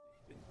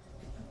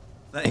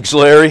Thanks,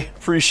 Larry.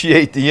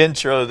 Appreciate the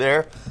intro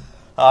there.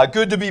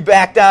 Good to be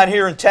back down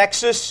here in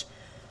Texas.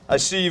 I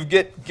see you've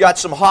got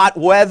some hot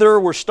weather.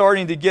 We're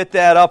starting to get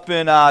that up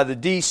in the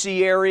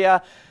D.C.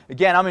 area.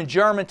 Again, I'm in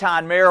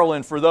Germantown,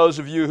 Maryland, for those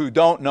of you who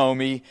don't know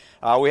me.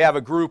 We have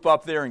a group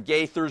up there in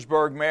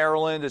Gaithersburg,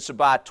 Maryland. It's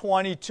about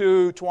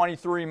 22,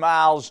 23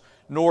 miles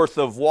north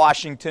of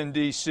Washington,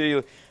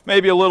 D.C.,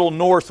 maybe a little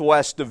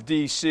northwest of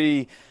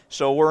D.C.,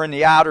 so we're in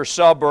the outer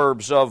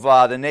suburbs of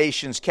the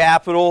nation's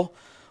capital.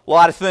 A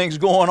lot of things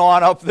going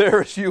on up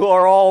there, as you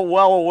are all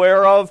well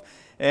aware of,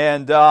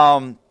 and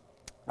I'm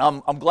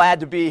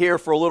glad to be here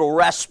for a little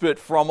respite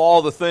from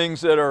all the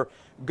things that are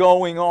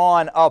going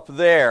on up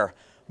there.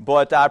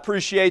 But I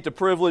appreciate the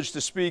privilege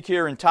to speak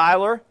here in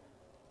Tyler.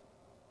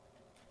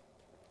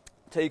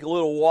 Take a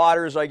little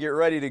water as I get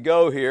ready to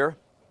go here.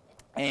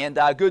 And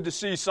good to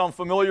see some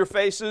familiar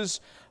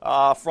faces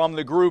from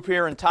the group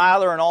here in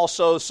Tyler, and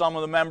also some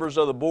of the members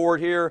of the board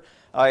here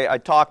I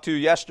talked to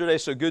yesterday,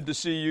 so good to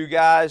see you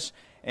guys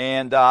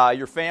and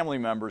your family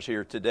members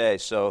here today.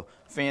 So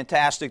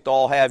fantastic to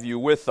all have you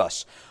with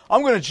us.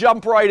 I'm going to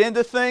jump right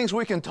into things.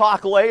 We can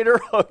talk later,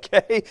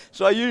 okay?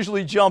 So I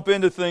usually jump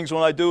into things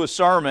when I do a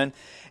sermon.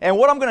 And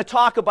what I'm going to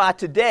talk about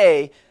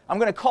today, I'm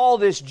going to call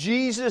this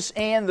Jesus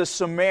and the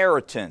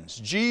Samaritans.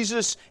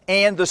 Jesus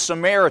and the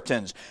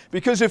Samaritans.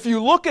 Because if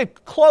you look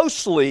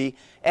closely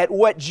at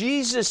what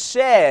Jesus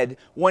said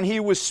when he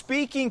was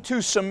speaking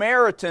to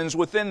Samaritans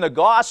within the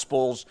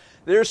Gospels,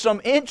 there's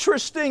some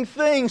interesting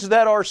things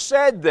that are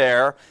said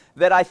there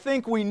that I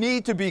think we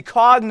need to be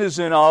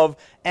cognizant of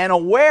and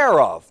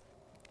aware of.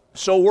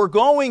 So we're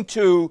going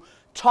to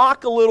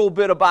talk a little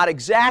bit about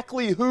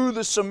exactly who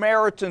the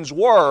Samaritans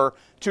were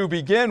to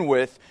begin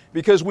with,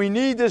 because we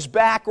need this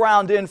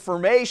background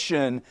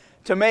information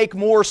to make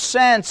more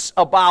sense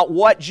about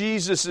what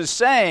Jesus is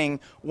saying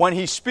when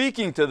he's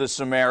speaking to the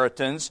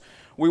Samaritans.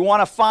 We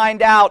want to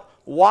find out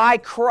why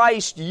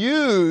Christ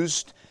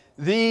used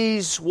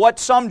these, what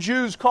some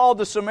Jews called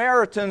the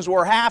Samaritans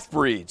were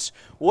half-breeds.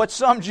 What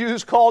some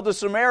Jews called the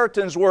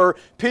Samaritans were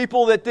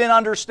people that didn't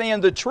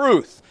understand the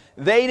truth.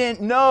 They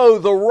didn't know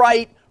the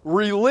right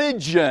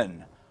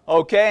religion.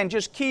 Okay, and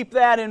just keep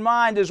that in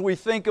mind as we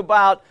think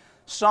about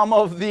some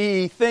of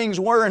the things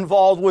we're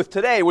involved with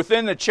today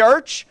within the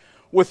church,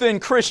 within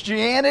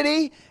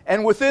Christianity,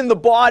 and within the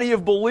body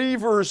of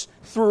believers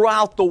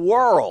throughout the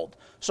world.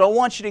 So I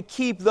want you to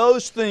keep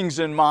those things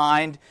in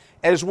mind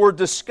as we're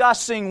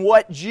discussing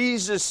what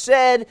Jesus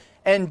said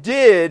and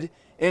did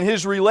in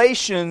his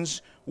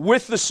relations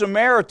with the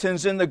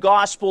Samaritans in the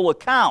gospel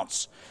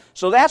accounts.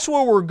 So that's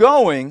where we're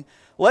going.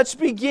 Let's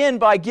begin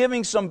by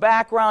giving some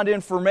background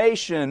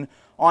information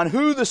on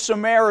who the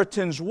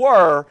Samaritans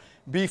were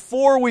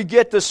before we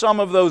get to some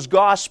of those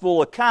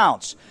gospel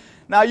accounts.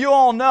 Now, you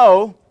all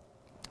know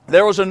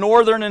there was a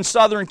northern and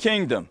southern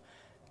kingdom.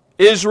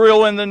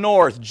 Israel in the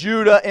north,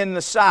 Judah in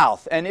the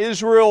south. And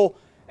Israel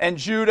and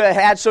Judah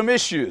had some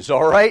issues,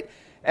 all right?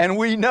 And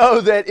we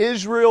know that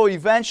Israel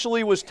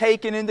eventually was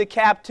taken into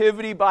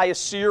captivity by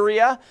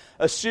Assyria.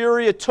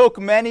 Assyria took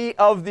many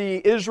of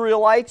the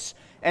Israelites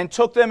and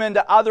took them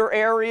into other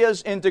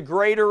areas, into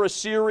greater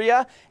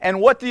Assyria. And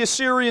what the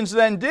Assyrians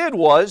then did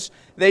was,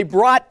 they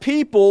brought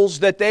peoples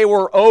that they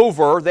were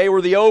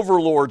the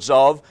overlords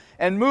of,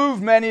 and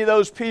moved many of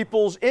those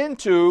peoples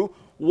into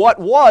what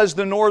was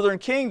the northern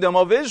kingdom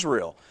of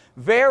Israel.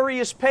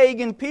 Various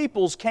pagan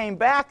peoples came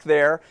back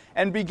there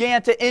and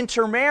began to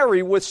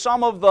intermarry with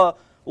some of the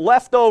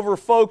leftover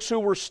folks who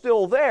were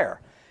still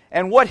there.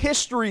 And what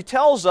history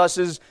tells us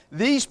is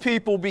these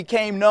people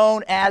became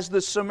known as the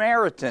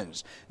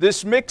Samaritans.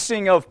 This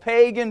mixing of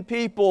pagan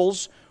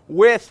peoples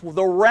with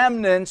the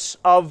remnants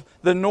of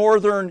the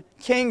northern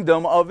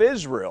kingdom of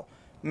Israel.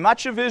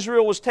 Much of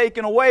Israel was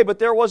taken away, but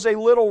there was a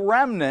little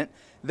remnant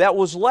that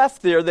was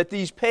left there that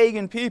these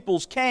pagan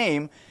peoples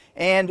came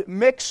and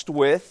mixed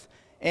with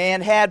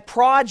and had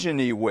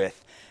progeny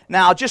with.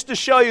 Now, just to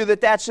show you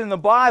that that's in the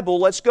Bible,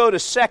 let's go to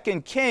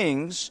 2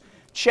 Kings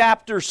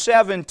chapter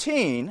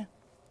 17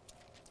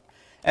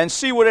 and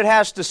see what it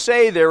has to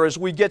say there as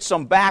we get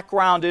some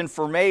background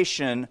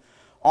information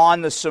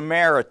on the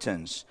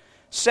Samaritans.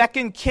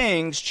 2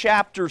 Kings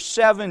chapter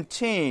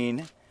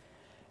 17,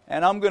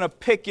 and I'm going to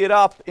pick it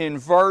up in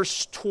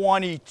verse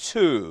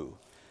 22.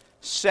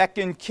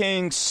 2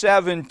 Kings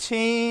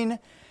 17,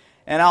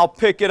 and I'll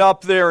pick it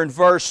up there in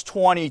verse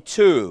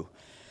 22.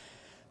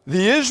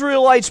 The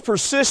Israelites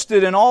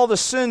persisted in all the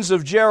sins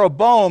of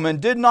Jeroboam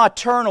and did not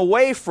turn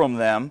away from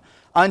them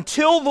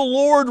until the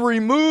Lord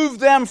removed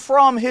them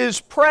from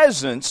His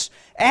presence,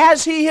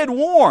 as He had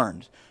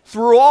warned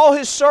through all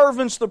His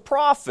servants the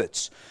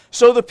prophets.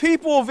 So the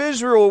people of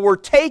Israel were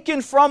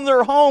taken from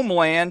their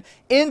homeland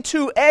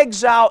into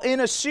exile in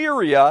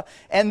Assyria,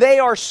 and they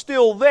are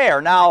still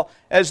there. Now,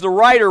 as the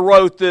writer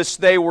wrote this,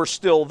 they were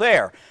still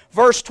there.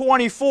 Verse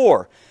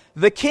 24,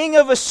 the king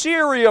of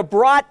Assyria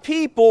brought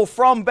people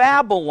from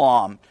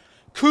Babylon,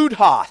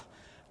 Cutha,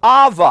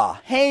 Ava,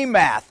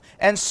 Hamath,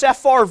 and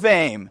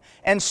Sepharvaim,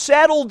 and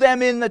settled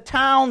them in the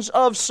towns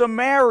of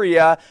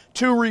Samaria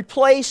to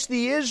replace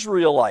the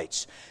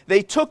Israelites.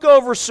 They took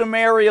over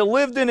Samaria,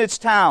 lived in its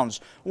towns.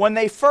 When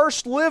they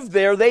first lived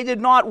there, they did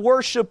not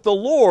worship the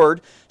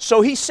Lord,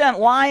 so he sent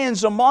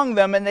lions among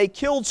them, and they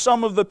killed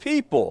some of the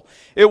people.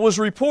 It was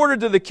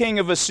reported to the king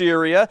of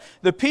Assyria,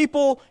 "The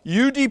people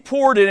you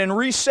deported and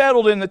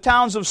resettled in the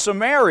towns of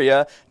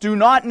Samaria do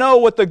not know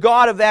what the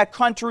God of that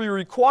country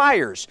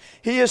requires.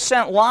 He has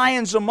sent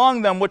lions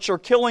among them, which are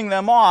killing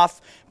them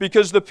off,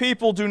 because the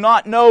people do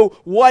not know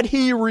what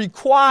He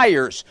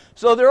requires."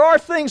 So there are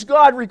things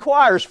God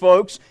requires,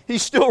 folks. He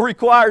still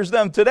requires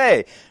them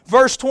today.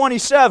 Verse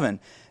 27,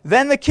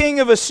 "Then the king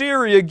of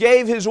Assyria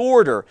gave his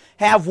order,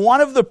 'Have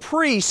one of the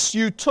priests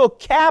you took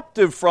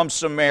captive from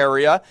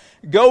Samaria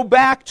go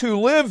back to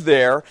live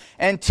there,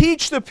 and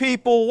teach the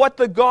people what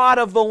the God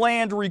of the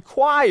land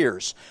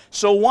requires.'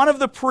 So one of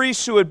the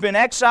priests who had been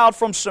exiled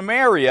from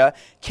Samaria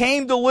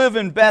came to live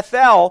in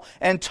Bethel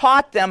and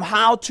taught them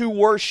how to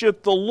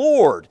worship the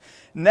Lord.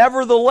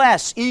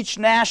 Nevertheless, each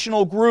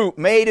national group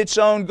made its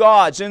own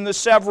gods in the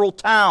several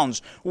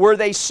towns where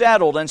they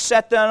settled and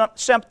set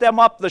them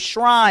up the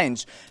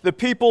shrines the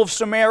people of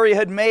Samaria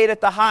had made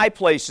at the high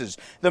places.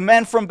 The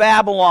men from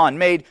Babylon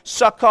made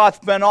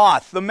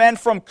Succoth-Benoth. The men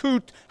from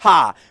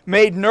Kutha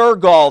made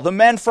Nergal. The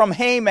men from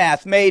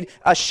Hamath made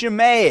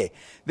Ashimei.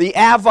 The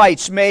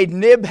Avites made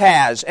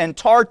Nibhaz and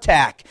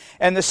Tartak.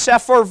 And the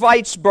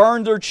Sepharvites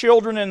burned their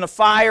children in the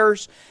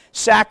fires,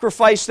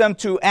 sacrificed them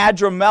to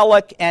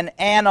Adramelech and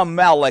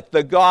Anamelech,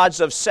 the gods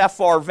of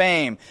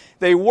Sepharvaim.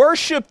 They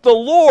worshiped the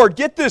Lord.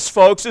 Get this,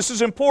 folks, this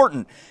is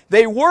important.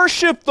 They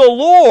worshiped the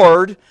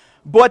Lord,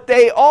 but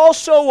they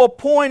also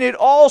appointed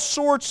all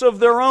sorts of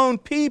their own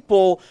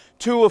people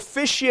to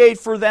officiate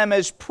for them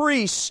as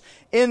priests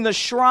in the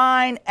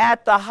shrine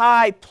at the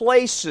high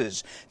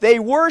places. They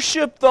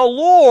worshiped the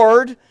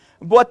Lord,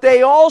 but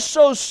they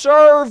also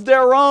served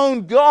their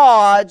own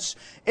gods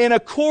in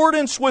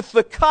accordance with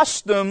the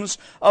customs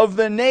of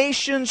the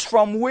nations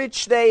from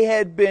which they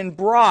had been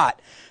brought.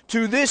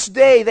 To this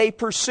day they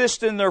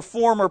persist in their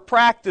former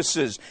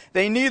practices.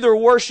 They neither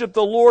worship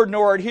the Lord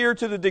nor adhere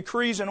to the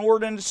decrees and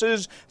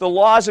ordinances, the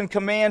laws and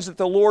commands that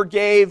the Lord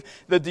gave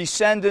the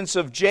descendants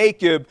of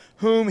Jacob,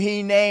 whom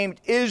He named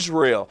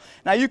Israel."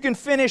 Now you can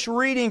finish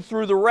reading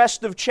through the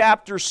rest of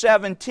chapter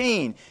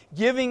 17,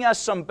 giving us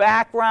some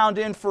background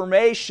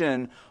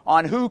information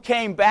on who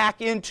came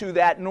back into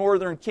that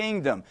northern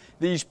kingdom,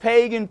 these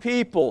pagan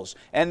peoples,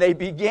 and they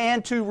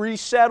began to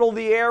resettle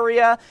the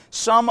area.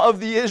 Some of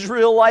the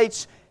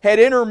Israelites had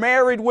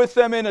intermarried with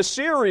them in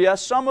Assyria.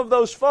 Some of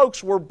those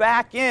folks were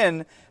back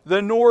in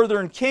the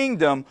northern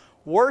kingdom,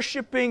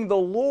 worshiping the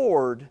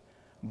Lord,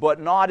 but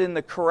not in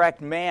the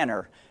correct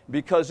manner,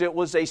 because it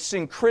was a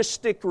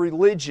syncretic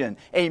religion,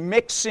 a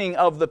mixing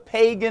of the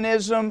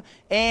paganism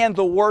and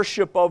the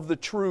worship of the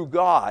true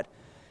God.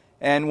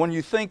 And when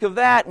you think of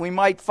that, we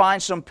might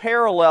find some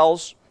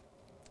parallels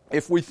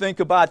if we think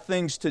about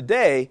things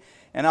today,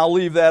 and I'll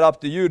leave that up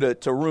to you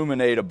to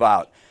ruminate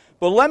about.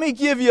 But let me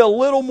give you a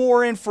little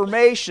more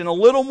information, a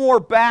little more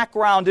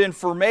background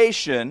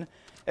information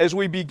as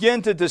we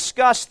begin to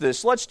discuss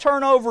this. Let's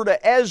turn over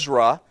to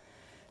Ezra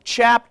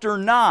chapter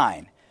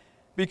 9,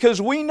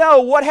 because we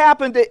know what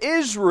happened to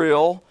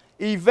Israel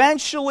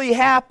eventually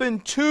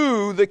happened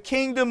to the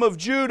kingdom of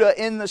Judah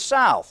in the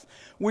south.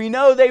 We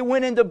know they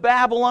went into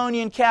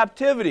Babylonian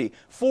captivity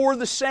for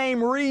the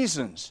same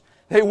reasons.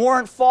 They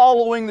weren't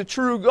following the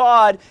true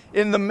God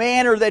in the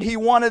manner that He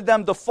wanted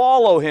them to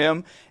follow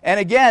Him. And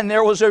again,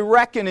 there was a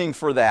reckoning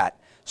for that.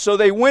 So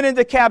they went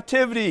into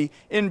captivity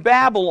in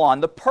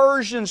Babylon. The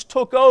Persians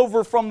took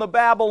over from the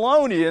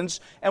Babylonians.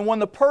 And when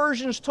the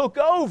Persians took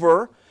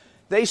over,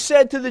 they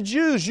said to the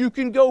Jews, "You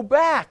can go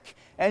back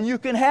and you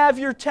can have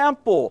your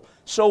temple."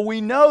 So we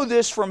know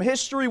this from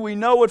history. We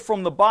know it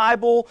from the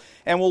Bible.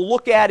 And we'll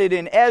look at it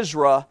in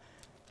Ezra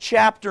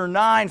chapter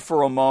 9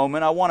 for a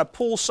moment. I want to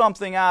pull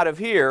something out of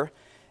here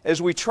as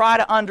we try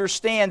to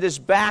understand this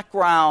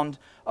background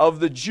of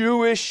the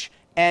Jewish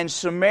and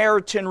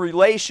Samaritan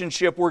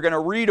relationship we're going to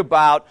read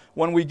about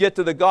when we get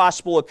to the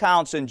gospel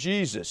accounts in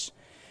Jesus.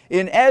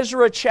 In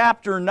Ezra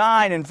chapter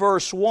 9 and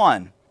verse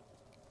 1,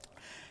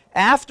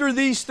 "After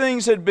these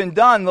things had been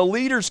done, the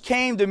leaders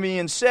came to me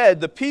and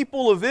said, 'The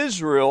people of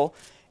Israel,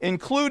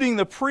 including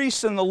the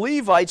priests and the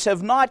Levites,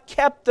 have not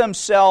kept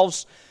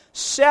themselves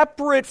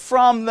separate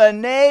from the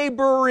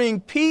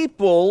neighboring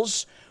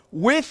peoples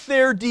with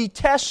their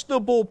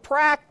detestable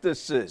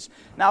practices.'"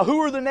 Now, who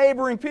are the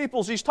neighboring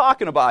peoples he's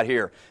talking about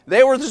here?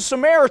 They were the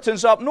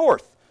Samaritans up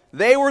north.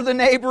 They were the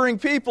neighboring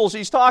peoples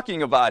he's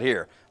talking about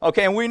here.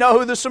 Okay, and we know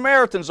who the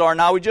Samaritans are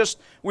now.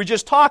 We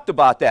just talked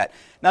about that.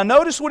 Now,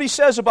 notice what he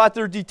says about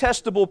their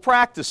detestable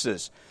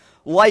practices.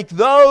 "Like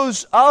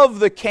those of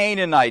the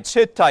Canaanites,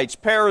 Hittites,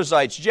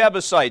 Perizzites,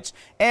 Jebusites,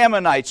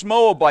 Ammonites,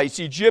 Moabites,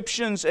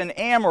 Egyptians, and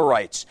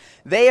Amorites.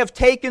 They have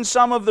taken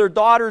some of their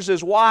daughters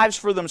as wives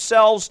for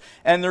themselves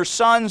and their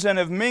sons, and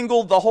have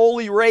mingled the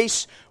holy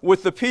race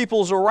with the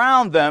peoples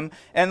around them,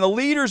 and the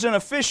leaders and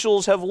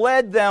officials have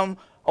led them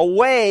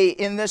away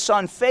in this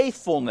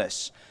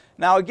unfaithfulness."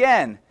 Now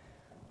again,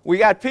 We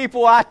got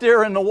people out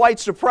there in the white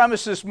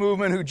supremacist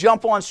movement who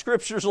jump on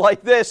scriptures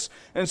like this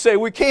and say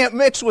we can't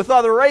mix with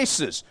other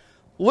races.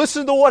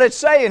 Listen to what it's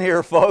saying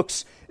here,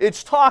 folks.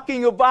 It's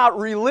talking about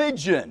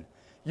religion.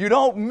 You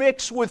don't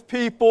mix with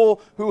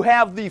people who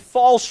have the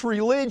false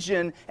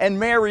religion and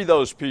marry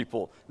those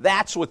people.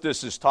 That's what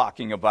this is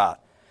talking about.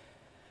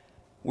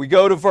 We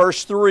go to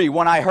verse 3.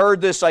 When I heard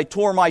this, I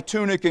tore my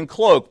tunic and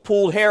cloak,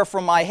 pulled hair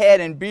from my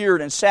head and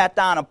beard, and sat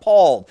down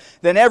appalled.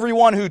 Then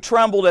everyone who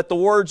trembled at the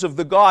words of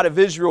the God of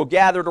Israel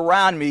gathered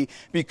around me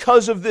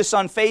because of this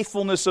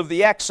unfaithfulness of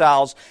the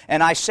exiles,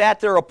 and I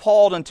sat there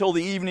appalled until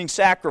the evening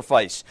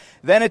sacrifice.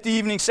 Then at the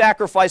evening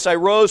sacrifice I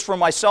rose from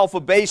my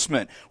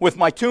self-abasement, with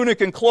my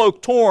tunic and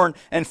cloak torn,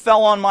 and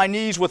fell on my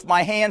knees with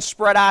my hands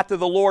spread out to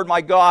the Lord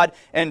my God,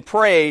 and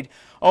prayed,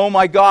 "Oh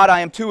my God, I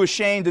am too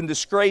ashamed and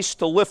disgraced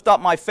to lift up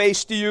my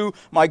face to you,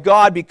 my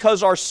God,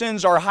 because our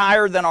sins are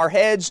higher than our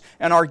heads,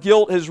 and our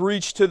guilt has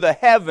reached to the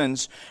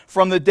heavens.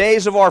 From the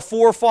days of our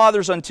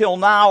forefathers until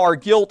now, our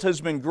guilt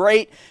has been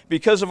great.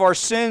 Because of our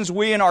sins,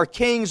 we and our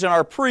kings and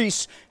our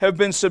priests have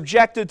been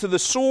subjected to the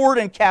sword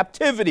and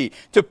captivity,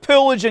 to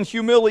pillage and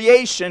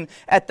humiliation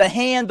at the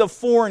hand of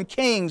foreign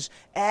kings,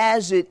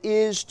 as it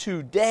is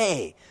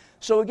today."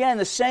 So again,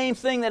 the same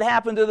thing that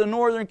happened to the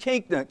northern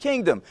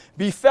kingdom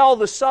befell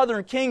the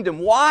southern kingdom.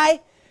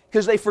 Why?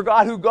 Because they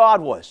forgot who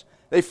God was.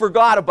 They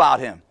forgot about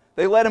Him.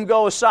 They let Him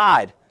go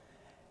aside.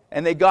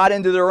 And they got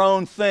into their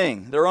own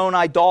thing, their own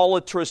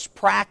idolatrous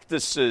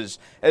practices,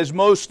 as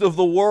most of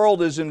the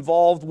world is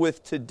involved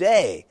with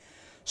today.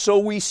 So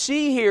we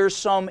see here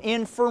some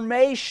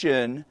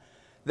information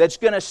that's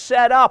going to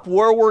set up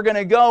where we're going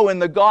to go in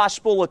the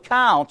gospel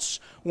accounts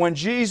when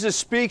Jesus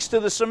speaks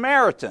to the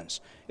Samaritans.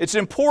 It's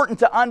important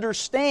to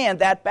understand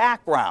that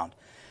background.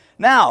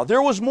 Now,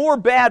 there was more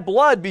bad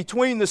blood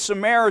between the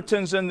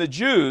Samaritans and the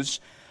Jews.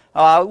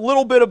 A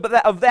little bit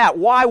of that.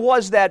 Why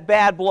was that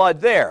bad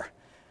blood there?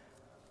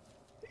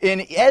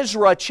 In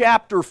Ezra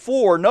chapter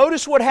 4,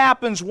 notice what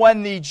happens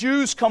when the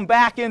Jews come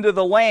back into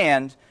the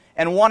land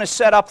and want to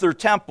set up their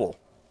temple.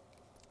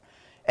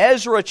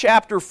 Ezra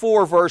chapter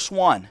 4, verse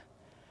 1.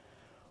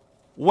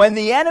 When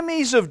the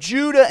enemies of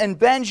Judah and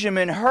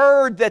Benjamin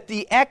heard that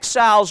the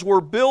exiles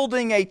were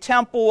building a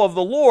temple of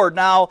the Lord,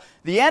 now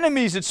the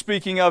enemies it's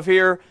speaking of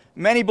here,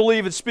 many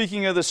believe it's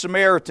speaking of the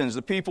Samaritans,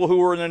 the people who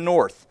were in the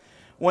north.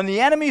 When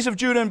the enemies of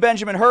Judah and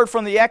Benjamin heard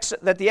from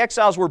that the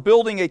exiles were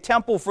building a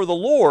temple for the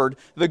Lord,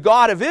 the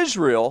God of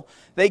Israel,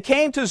 they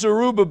came to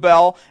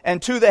Zerubbabel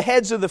and to the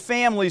heads of the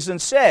families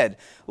and said,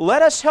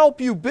 "Let us help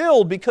you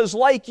build, because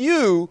like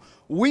you,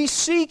 we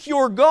seek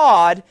your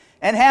God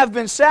and have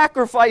been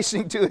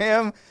sacrificing to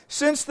Him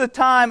since the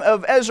time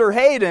of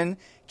Esarhaddon,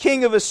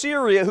 king of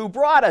Assyria, who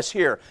brought us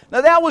here."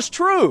 Now that was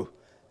true.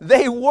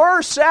 They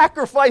were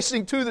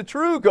sacrificing to the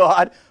true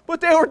God,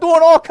 but they were doing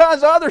all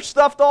kinds of other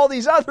stuff to all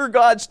these other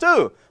gods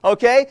too.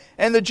 Okay?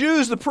 And the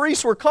Jews, the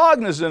priests, were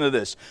cognizant of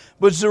this.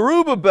 But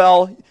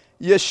Zerubbabel,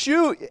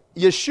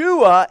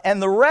 Yeshua,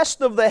 and the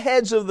rest of the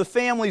heads of the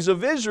families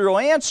of Israel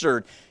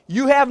answered,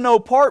 "You have no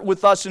part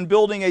with us in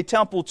building a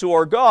temple to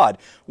our God.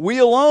 We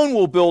alone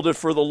will build it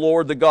for the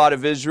Lord, the God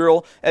of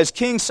Israel, as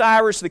King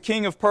Cyrus, the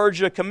king of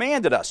Persia,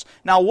 commanded us."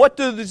 Now, what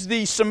do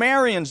the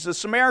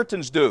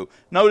Samaritans do?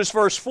 Notice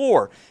verse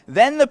 4.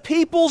 Then the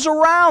peoples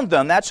around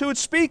them, that's who it's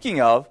speaking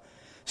of,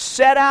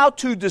 set out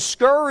to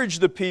discourage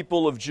the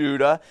people of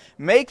Judah,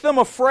 make them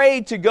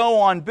afraid to go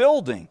on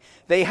building.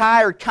 They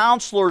hired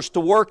counselors to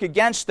work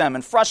against them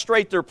and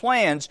frustrate their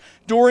plans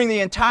during the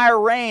entire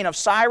reign of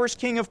Cyrus,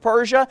 king of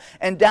Persia,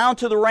 and down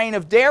to the reign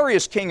of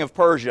Darius, king of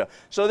Persia.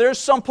 So there's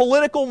some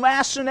political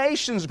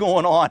machinations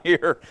going on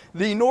here.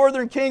 The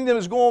northern kingdom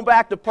is going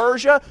back to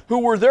Persia, who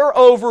were their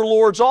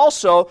overlords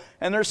also,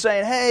 and they're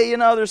saying, hey,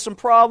 there's some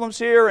problems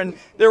here, and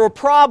there were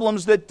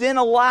problems that didn't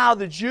allow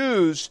the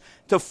Jews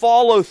to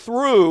follow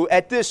through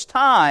at this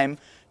time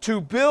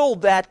to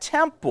build that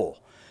temple.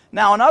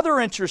 Now, another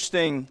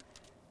interesting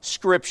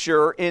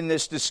scripture in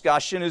this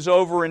discussion is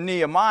over in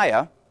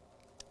Nehemiah.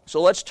 So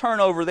let's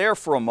turn over there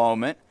for a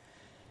moment.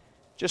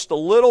 Just a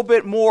little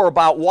bit more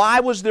about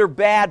why was there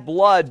bad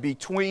blood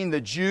between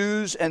the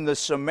Jews and the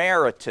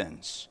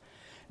Samaritans.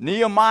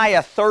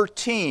 Nehemiah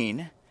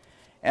 13,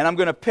 and I'm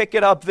going to pick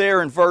it up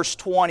there in verse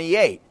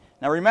 28.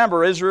 Now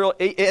remember, Ezra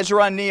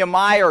and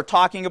Nehemiah are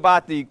talking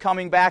about the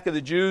coming back of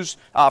the Jews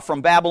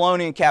from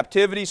Babylonian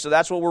captivity, so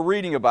that's what we're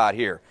reading about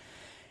here.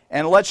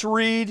 And let's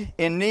read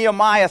in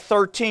Nehemiah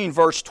 13,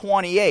 verse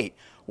 28.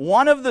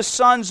 One of the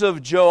sons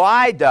of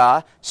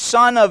Joiada,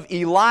 son of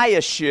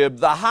Eliashib,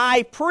 the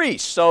high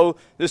priest. So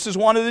this is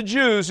one of the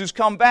Jews who's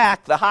come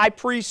back, the high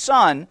priest's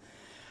son.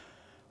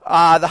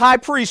 The high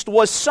priest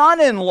was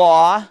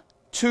son-in-law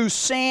to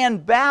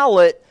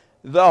Sanballat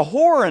the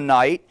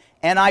Horonite,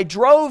 and I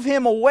drove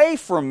him away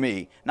from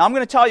me. Now I'm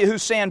going to tell you who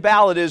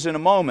Sanballat is in a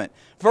moment.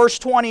 Verse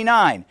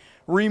 29.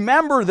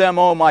 Remember them,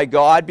 O my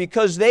God,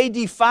 because they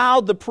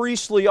defiled the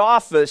priestly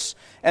office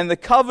and the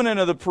covenant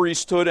of the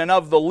priesthood and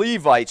of the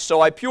Levites.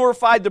 So I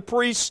purified the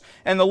priests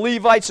and the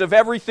Levites of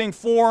everything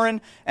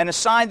foreign and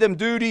assigned them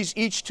duties,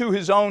 each to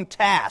his own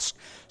task.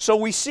 So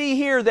we see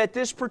here that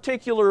this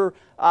particular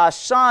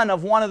son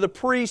of one of the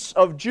priests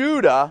of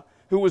Judah,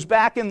 who was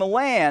back in the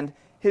land,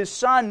 his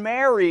son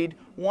married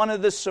one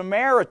of the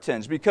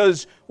Samaritans.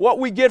 Because what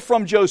we get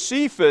from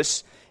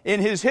Josephus in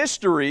his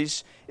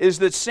histories is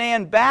that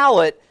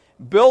Sanballat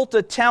built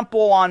a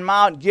temple on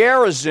Mount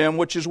Gerizim,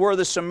 which is where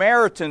the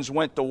Samaritans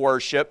went to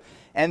worship,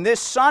 and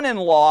this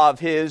son-in-law of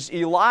his,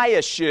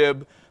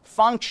 Eliashib,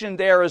 functioned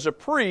there as a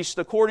priest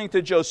according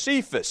to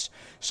Josephus.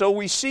 So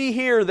we see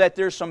here that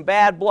there's some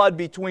bad blood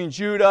between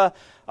Judah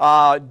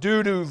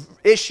due to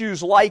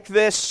issues like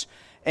this,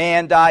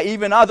 and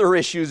even other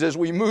issues as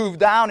we move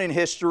down in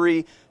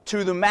history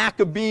to the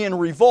Maccabean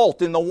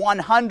revolt in the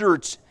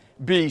 100s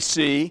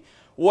BC.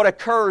 What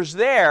occurs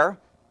there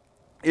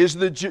is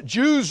the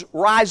Jews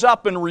rise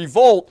up and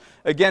revolt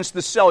against the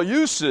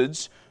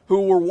Seleucids,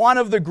 who were one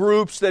of the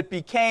groups that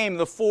became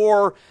the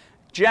 4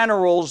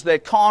 generals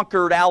that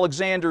conquered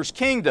Alexander's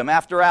kingdom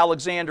after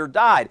Alexander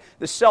died.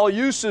 The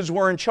Seleucids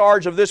were in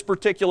charge of this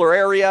particular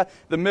area,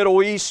 the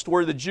Middle East,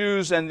 where the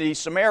Jews and the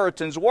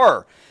Samaritans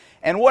were.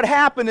 And what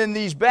happened in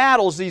these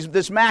battles,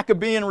 this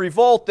Maccabean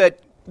revolt that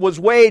was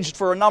waged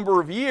for a number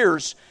of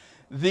years,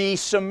 the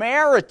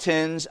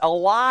Samaritans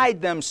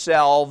allied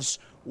themselves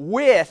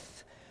with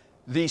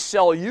the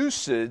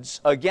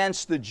Seleucids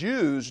against the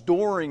Jews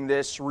during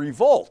this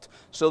revolt.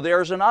 So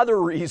there's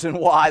another reason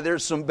why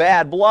there's some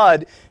bad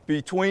blood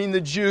between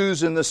the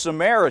Jews and the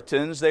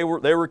Samaritans. They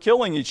were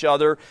killing each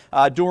other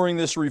during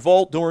this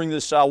revolt, during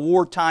this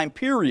wartime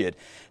period.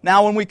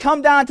 Now, when we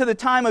come down to the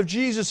time of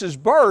Jesus'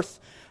 birth,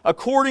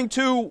 according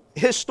to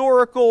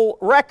historical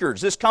records,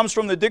 this comes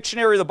from the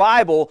Dictionary of the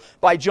Bible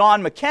by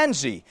John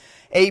Mackenzie,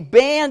 a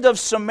band of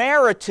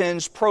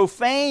Samaritans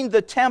profaned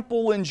the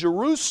temple in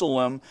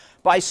Jerusalem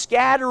by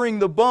scattering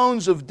the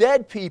bones of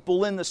dead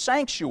people in the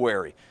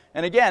sanctuary.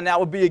 And again, that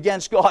would be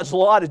against God's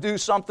law to do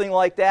something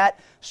like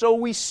that. So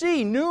we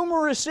see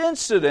numerous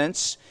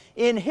incidents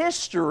in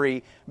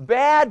history,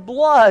 bad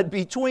blood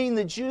between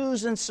the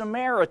Jews and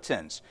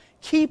Samaritans.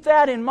 Keep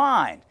that in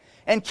mind.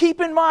 And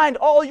keep in mind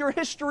all your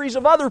histories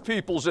of other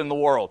peoples in the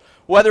world,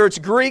 whether it's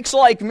Greeks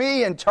like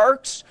me and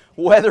Turks,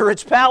 whether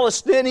it's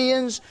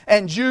Palestinians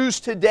and Jews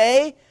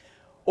today,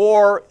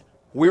 or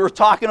we were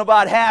talking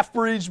about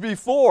half-breeds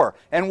before,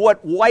 and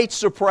what white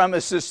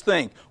supremacists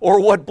think,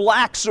 or what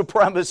black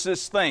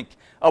supremacists think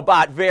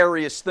about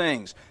various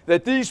things.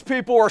 That these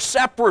people are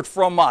separate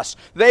from us.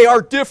 They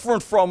are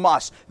different from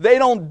us. They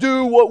don't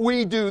do what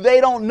we do.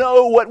 They don't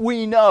know what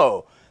we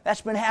know.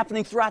 That's been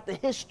happening throughout the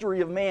history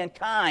of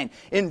mankind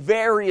in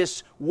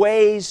various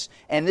ways,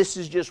 and this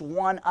is just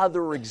one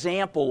other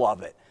example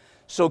of it.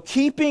 So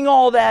keeping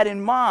all that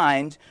in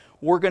mind,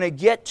 we're going to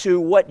get to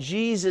what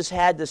Jesus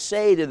had to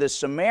say to the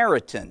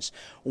Samaritans.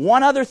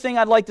 One other thing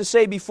I'd like to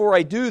say before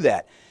I do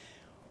that.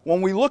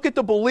 When we look at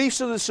the beliefs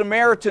of the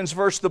Samaritans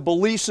versus the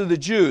beliefs of the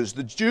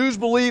Jews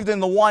believed in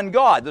the one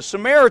God. The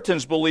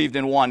Samaritans believed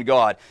in one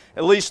God,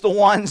 at least the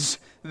ones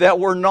that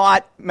were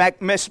not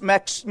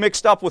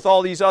mixed up with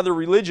all these other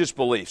religious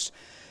beliefs.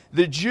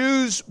 The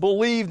Jews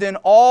believed in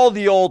all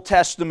the Old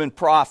Testament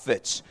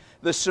prophets.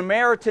 The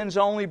Samaritans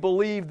only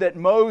believed that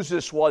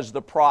Moses was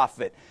the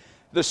prophet.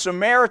 The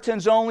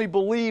Samaritans only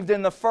believed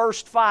in the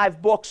first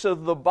 5 books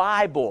of the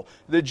Bible.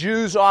 The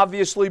Jews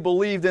obviously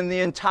believed in the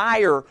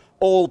entire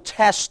Old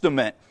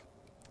Testament.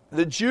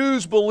 The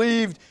Jews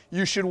believed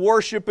you should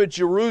worship at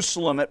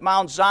Jerusalem, at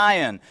Mount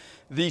Zion.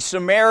 The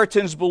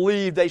Samaritans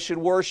believed they should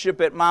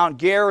worship at Mount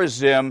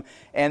Gerizim,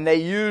 and they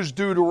used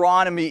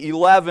Deuteronomy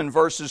 11,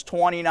 verses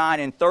 29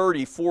 and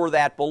 30 for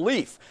that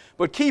belief.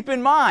 But keep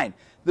in mind,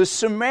 the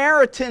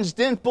Samaritans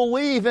didn't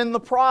believe in the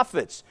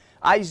prophets.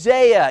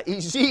 Isaiah,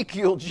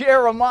 Ezekiel,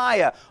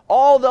 Jeremiah,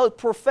 all the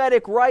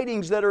prophetic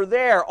writings that are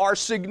there are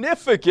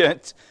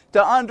significant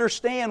to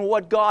understand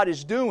what God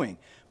is doing.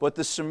 But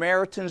the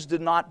Samaritans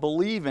did not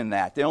believe in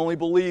that. They only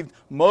believed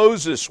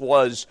Moses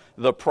was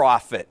the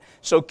prophet.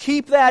 So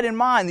keep that in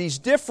mind, these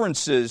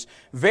differences,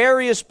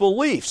 various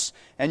beliefs.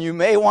 And you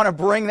may want to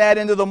bring that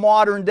into the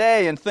modern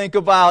day and think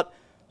about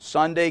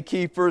Sunday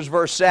keepers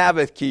versus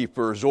Sabbath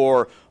keepers,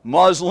 or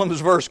Muslims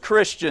versus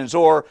Christians,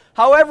 or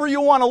however you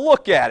want to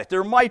look at it.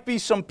 There might be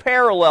some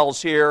parallels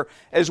here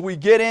as we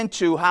get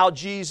into how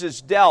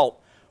Jesus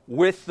dealt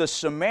with the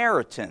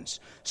Samaritans.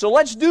 So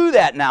let's do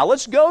that now.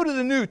 Let's go to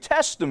the New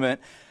Testament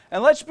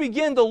and let's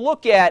begin to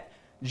look at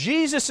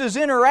Jesus'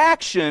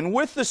 interaction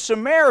with the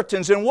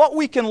Samaritans and what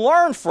we can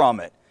learn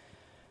from it.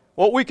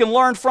 What we can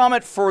learn from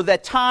it for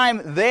that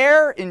time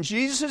there in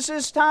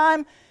Jesus'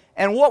 time,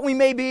 and what we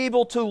may be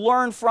able to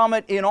learn from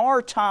it in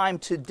our time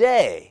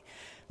today.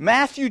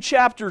 Matthew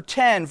chapter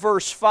 10,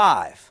 verse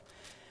 5.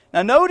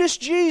 Now notice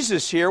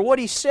Jesus here, what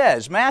he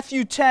says.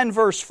 Matthew 10,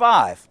 verse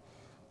 5.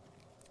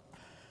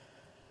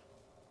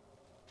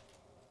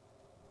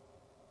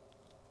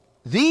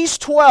 These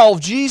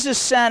 12 Jesus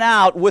sent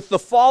out with the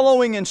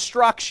following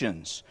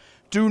instructions.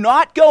 do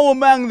not go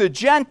among the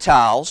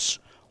Gentiles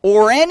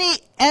or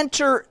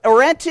enter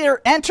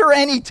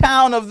any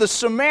town of the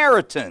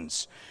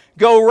Samaritans.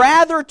 Go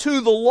rather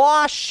to the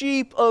lost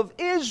sheep of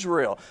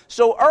Israel.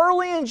 So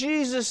early in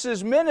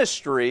Jesus'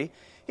 ministry,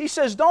 he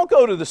says, don't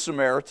go to the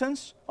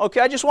Samaritans. Okay,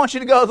 I just want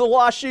you to go to the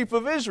lost sheep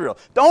of Israel.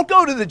 Don't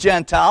go to the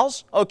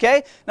Gentiles.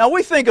 Okay? Now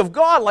we think of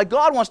God like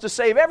God wants to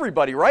save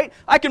everybody, right?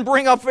 I can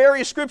bring up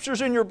various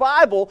scriptures in your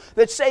Bible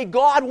that say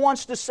God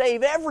wants to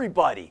save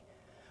everybody.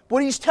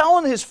 But he's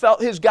telling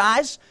his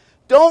guys,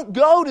 don't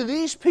go to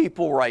these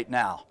people right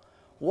now.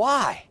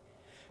 Why?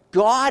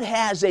 God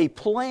has a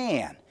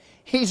plan.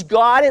 He's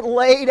got it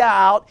laid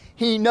out.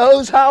 He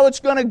knows how it's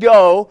going to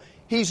go.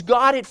 He's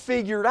got it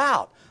figured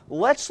out.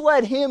 Let's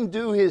let Him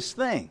do His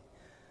thing.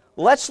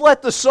 Let's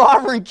let the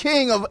sovereign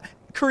King of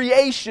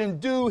creation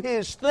do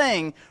His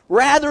thing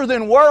rather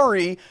than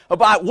worry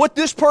about what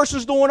this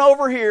person's doing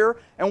over here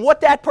and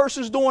what that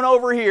person's doing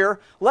over here.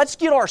 Let's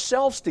get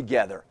ourselves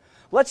together.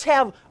 Let's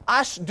have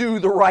us do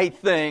the right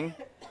thing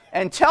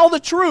and tell the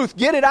truth,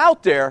 get it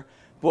out there,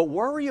 but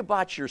worry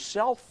about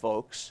yourself,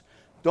 folks.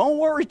 Don't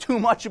worry too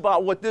much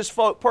about what this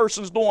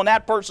person's doing,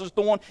 that person's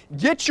doing.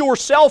 Get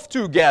yourself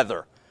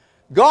together.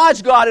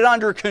 God's got it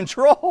under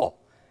control.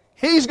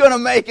 He's going to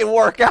make it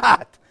work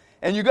out.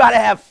 And you got to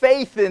have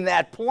faith in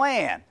that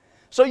plan.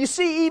 So you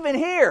see, even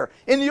here,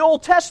 in the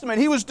Old Testament,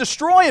 He was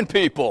destroying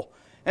people.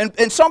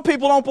 And some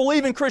people don't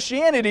believe in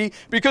Christianity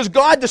because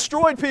God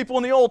destroyed people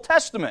in the Old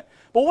Testament.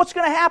 But what's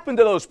going to happen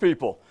to those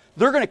people?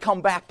 They're going to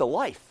come back to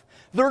life.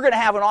 They're going to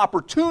have an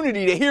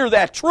opportunity to hear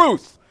that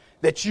truth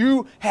that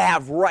you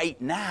have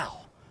right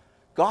now.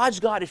 God's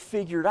got it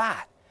figured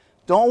out.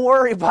 Don't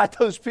worry about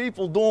those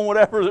people doing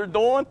whatever they're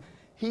doing.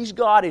 He's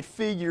got it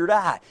figured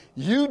out.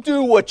 You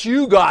do what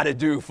you got to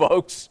do,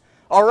 folks.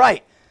 All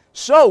right.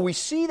 So we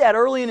see that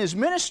early in His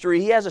ministry,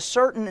 He has a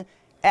certain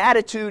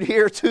attitude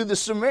here to the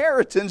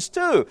Samaritans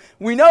too.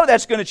 We know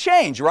that's going to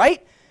change,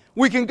 right?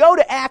 We can go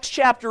to Acts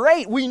chapter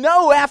 8. We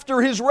know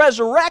after His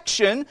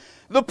resurrection,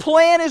 the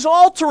plan is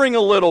altering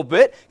a little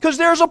bit because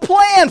there's a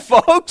plan,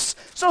 folks.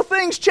 So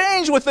things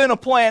change within a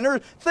plan. Or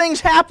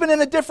things happen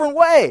in a different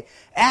way.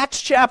 Acts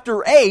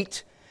chapter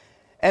 8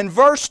 and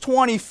verse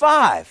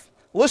 25.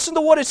 Listen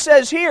to what it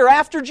says here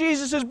after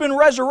Jesus has been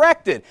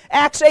resurrected.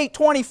 Acts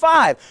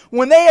 8:25.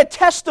 When they had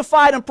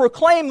testified and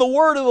proclaimed the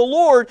word of the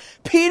Lord,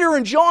 Peter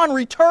and John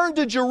returned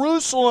to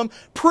Jerusalem,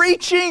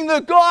 preaching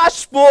the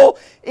gospel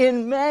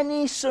in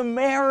many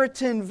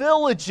Samaritan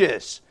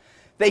villages.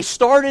 They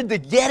started to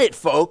get it,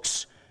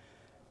 folks.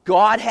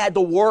 God had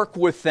to work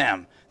with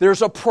them.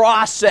 There's a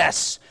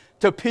process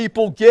to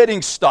people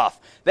getting stuff.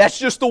 That's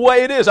just the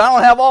way it is. I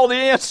don't have all the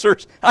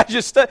answers. I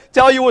just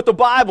tell you what the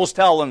Bible's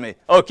telling me,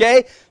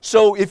 okay?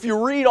 So if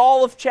you read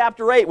all of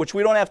chapter 8, which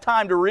we don't have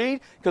time to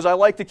read because I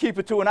like to keep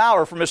it to an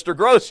hour for Mr.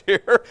 Gross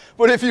here,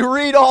 but if you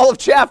read all of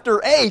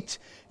chapter 8,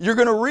 you're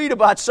going to read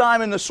about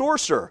Simon the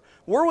sorcerer.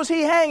 Where was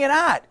he hanging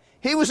out?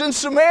 He was in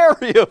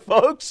Samaria,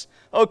 folks,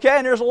 okay?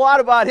 And there's a lot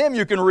about him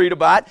you can read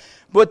about.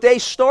 But they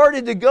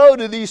started to go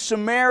to these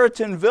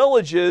Samaritan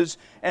villages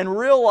and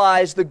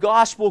realize the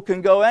gospel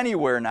can go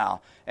anywhere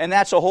now. And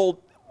that's a whole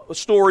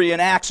story in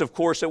Acts, of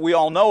course, that we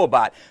all know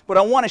about. But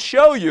I want to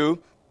show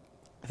you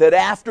that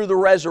after the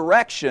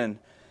resurrection,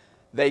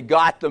 they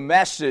got the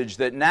message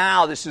that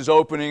now this is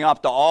opening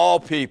up to all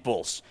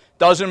peoples.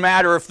 Doesn't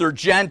matter if they're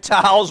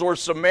Gentiles or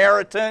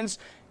Samaritans,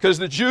 because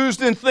the Jews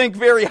didn't think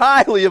very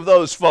highly of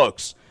those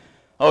folks.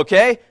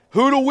 Okay?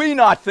 Who do we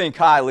not think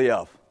highly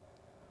of?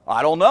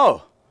 I don't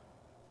know.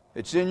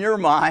 It's in your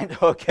mind,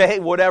 okay,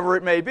 whatever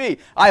it may be.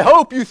 I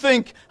hope you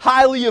think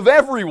highly of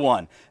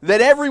everyone,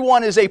 that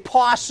everyone is a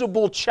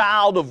possible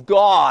child of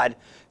God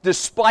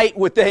despite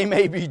what they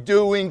may be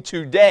doing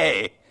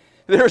today.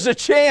 There's a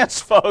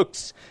chance,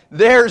 folks.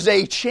 There's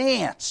a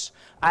chance.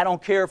 I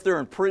don't care if they're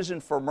in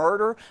prison for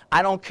murder.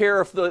 I don't care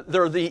if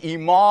they're the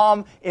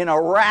imam in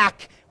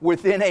Iraq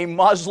within a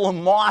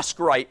Muslim mosque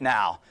right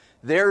now.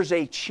 There's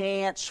a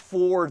chance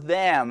for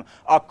them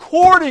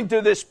according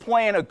to this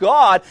plan of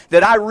God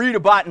that I read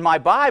about in my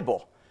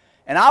Bible.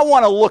 And I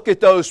want to look at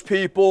those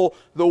people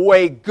the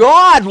way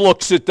God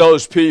looks at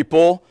those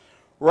people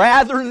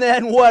rather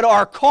than what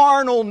our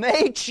carnal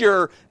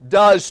nature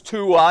does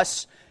to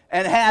us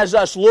and has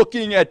us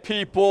looking at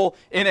people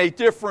in a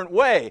different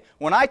way.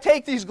 When I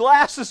take these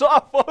glasses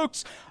off,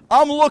 folks,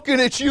 I'm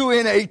looking at you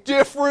in a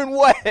different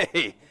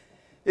way.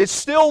 It's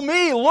still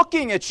me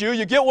looking at you.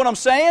 You get what I'm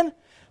saying?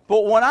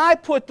 But when I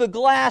put the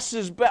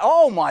glasses back,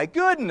 oh my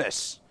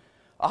goodness,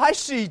 I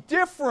see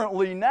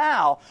differently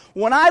now.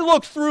 When I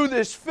look through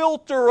this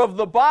filter of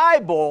the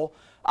Bible,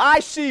 I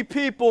see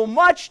people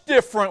much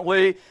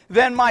differently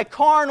than my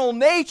carnal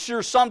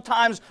nature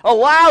sometimes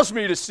allows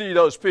me to see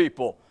those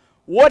people.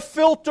 What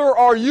filter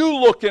are you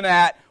looking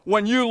at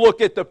when you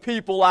look at the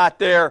people out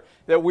there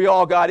that we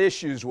all got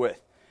issues with?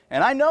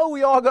 And I know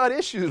we all got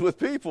issues with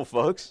people,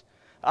 folks.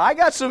 I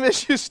got some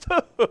issues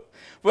too.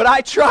 But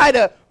I try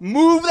to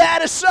move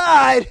that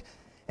aside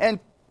and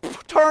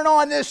turn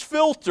on this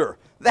filter.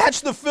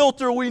 That's the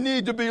filter we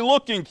need to be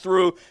looking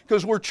through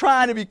because we're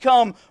trying to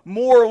become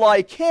more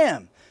like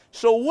Him.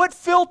 So what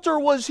filter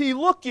was he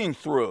looking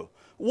through?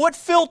 What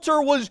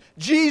filter was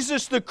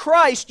Jesus the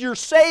Christ, your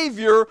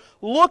Savior,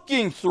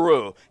 looking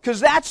through? Because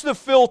that's the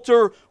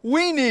filter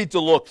we need to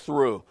look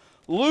through.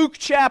 Luke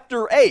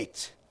chapter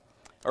 8,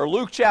 or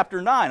Luke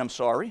chapter 9, I'm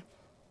sorry.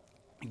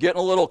 Getting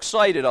a little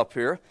excited up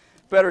here.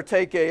 Better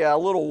take a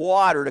little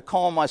water to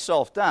calm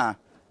myself down.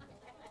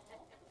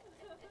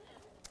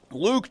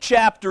 Luke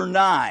chapter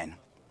 9,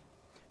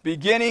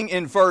 beginning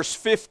in verse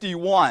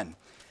 51.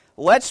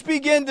 Let's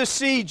begin to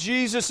see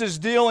Jesus is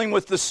dealing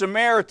with the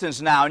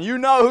Samaritans now. And you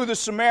know who the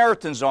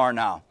Samaritans are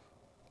now.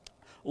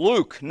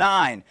 Luke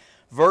 9,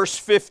 verse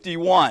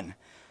 51.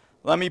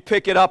 Let me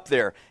pick it up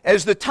there.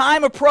 As the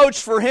time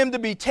approached for him to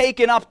be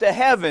taken up to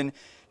heaven,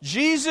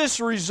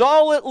 Jesus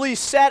resolutely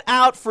set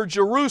out for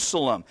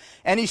Jerusalem,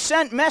 and he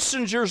sent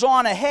messengers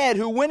on ahead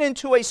who went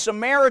into a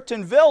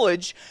Samaritan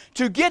village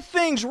to get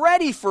things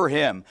ready for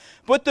him.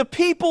 But the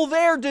people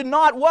there did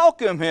not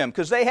welcome him,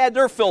 because they had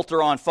their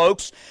filter on,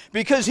 folks,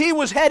 because he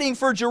was heading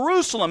for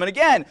Jerusalem. And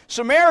again,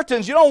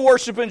 Samaritans, you don't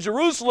worship in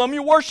Jerusalem,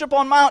 you worship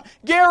on Mount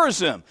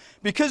Gerizim,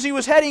 because he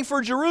was heading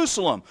for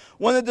Jerusalem.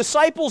 When the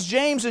disciples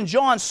James and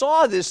John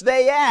saw this,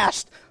 they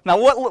asked, now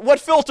what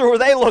filter were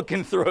they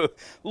looking through?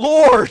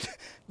 Lord,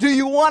 do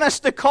you want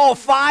us to call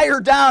fire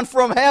down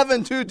from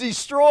heaven to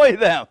destroy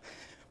them?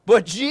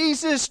 But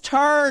Jesus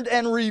turned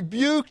and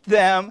rebuked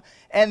them,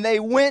 and they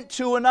went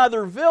to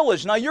another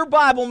village. Now, your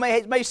Bible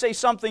may say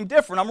something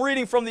different. I'm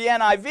reading from the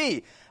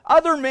NIV.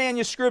 Other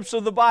manuscripts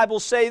of the Bible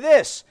say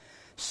this: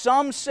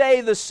 some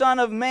say the Son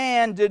of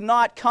Man did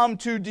not come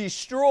to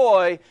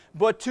destroy,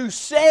 but to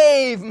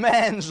save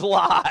men's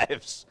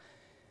lives.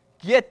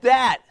 Get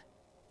that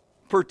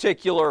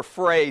particular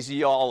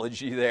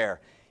phraseology there.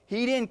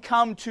 He didn't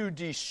come to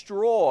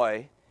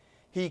destroy,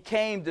 he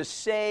came to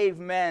save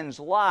men's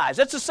lives.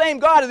 That's the same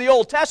God of the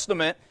Old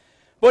Testament,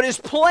 but his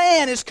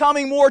plan is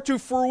coming more to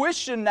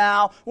fruition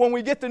now when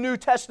we get to New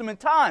Testament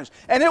times.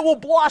 And it will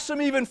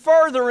blossom even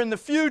further in the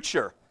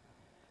future.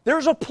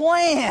 There's a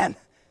plan.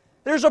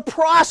 There's a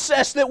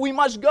process that we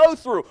must go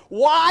through.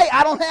 Why?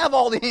 I don't have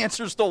all the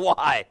answers to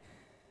why.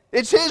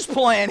 It's his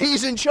plan.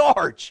 He's in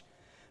charge.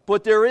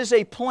 But there is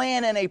a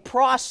plan and a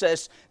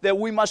process that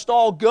we must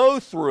all go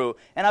through.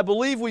 And I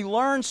believe we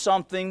learn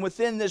something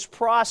within this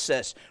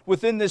process,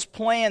 within this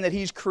plan that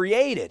he's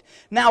created.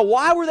 Now,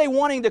 why were they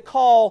wanting to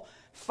call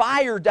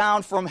fire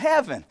down from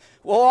heaven?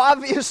 Well,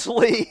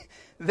 obviously,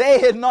 they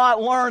had not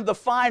learned the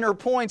finer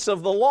points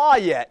of the law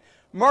yet.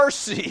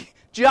 Mercy,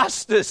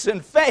 justice,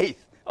 and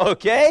faith.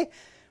 Okay?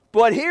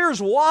 But here's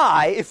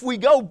why. If we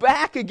go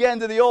back again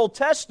to the Old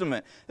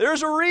Testament,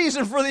 there's a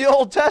reason for the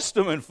Old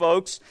Testament,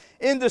 folks.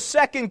 In the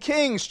 2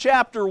 Kings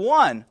chapter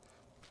 1,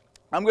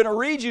 I'm going to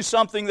read you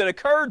something that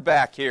occurred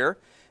back here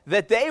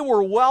that they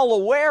were well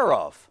aware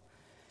of,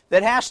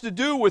 that has to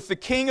do with the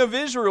king of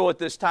Israel at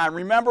this time.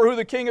 Remember who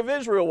the king of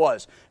Israel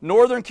was.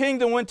 Northern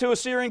kingdom went to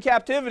Assyrian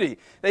captivity.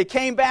 They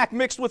came back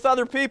mixed with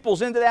other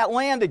peoples into that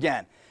land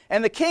again.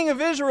 And the king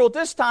of Israel at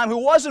this time, who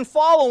wasn't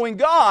following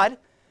God,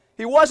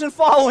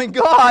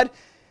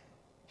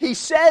 he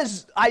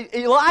says,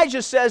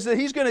 Elijah says that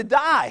he's going to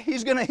die.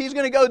 He's going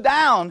to go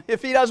down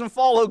if he doesn't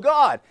follow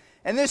God.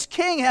 And this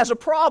king has a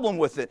problem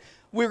with it.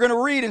 We're going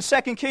to read in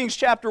 2 Kings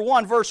chapter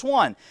 1, verse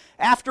 1.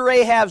 After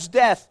Ahab's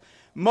death,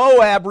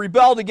 Moab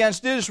rebelled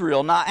against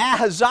Israel. Now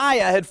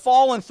Ahaziah had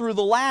fallen through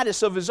the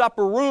lattice of his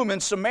upper room in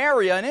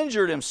Samaria and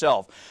injured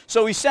himself.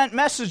 So he sent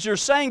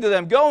messengers saying to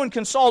them, "Go and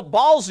consult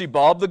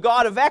Baal-zebub, the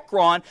god of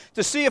Ekron,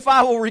 to see if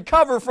I will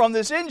recover from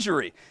this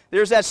injury."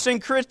 There's that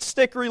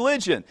syncretistic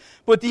religion.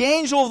 But the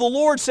angel of the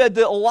Lord said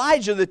to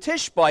Elijah the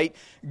Tishbite,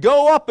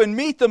 "Go up and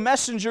meet the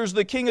messengers of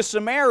the king of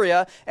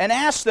Samaria and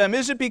ask them,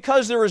 is it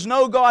because there is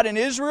no God in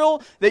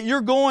Israel that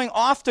you're going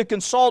off to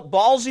consult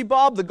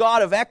Baal-zebub, the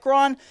god of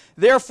Ekron?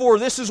 Therefore,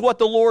 this is what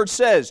the Lord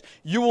says,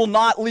 you will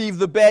not leave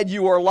the bed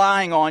you are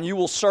lying on, you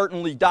will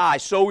certainly die."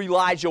 So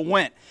Elijah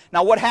went.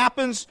 Now what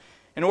happens?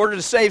 In order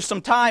to save some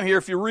time here,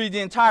 if you read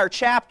the entire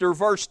chapter,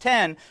 verse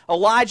 10,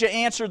 Elijah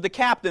answered the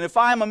captain, "If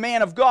I am a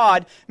man of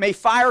God, may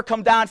fire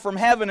come down from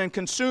heaven and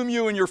consume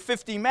you and your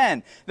 50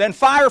 men. Then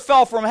fire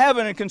fell from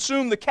heaven and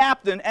consumed the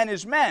captain and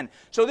his men.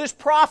 So this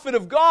prophet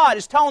of God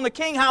is telling the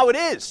king how it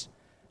is.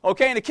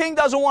 Okay, and the king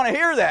doesn't want to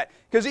hear that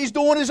because he's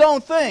doing his own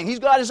thing. He's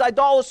got his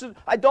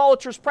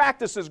idolatrous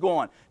practices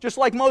going, just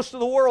like most of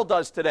the world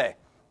does today.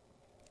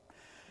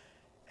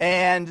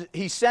 And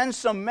he sends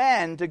some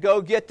men to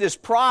go get this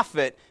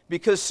prophet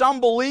because some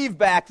believed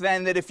back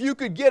then that if you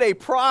could get a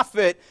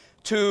prophet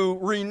to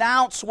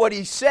renounce what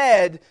he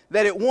said,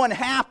 that it wouldn't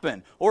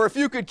happen. Or if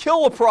you could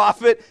kill a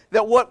prophet,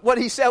 that what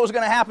he said was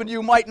going to happen to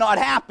you might not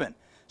happen.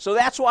 So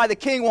that's why the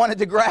king wanted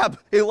to grab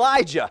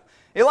Elijah.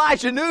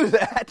 Elijah knew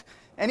that.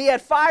 And he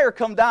had fire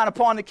come down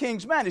upon the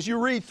king's men. As you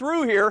read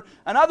through here,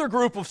 another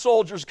group of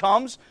soldiers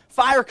comes.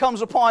 Fire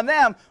comes upon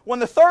them. When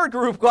the third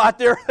group got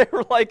there, they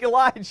were like,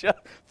 "Elijah,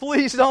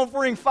 please don't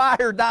bring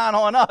fire down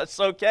on us,"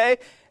 okay?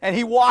 And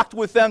he walked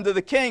with them to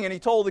the king, and he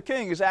told the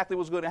king exactly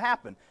what was going to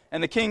happen.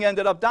 And the king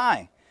ended up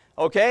dying,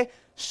 okay?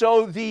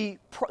 So the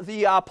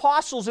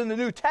apostles in the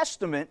New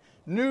Testament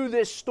knew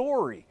this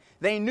story.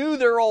 They knew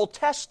their Old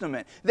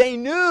Testament. They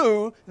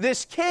knew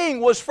this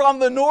king was from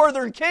the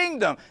northern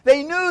kingdom.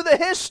 They knew the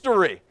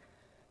history.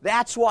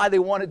 That's why they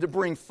wanted to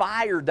bring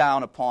fire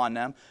down upon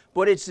them.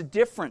 But it's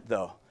different,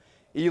 though.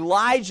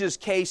 Elijah's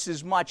case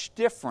is much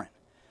different.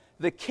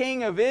 The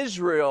king of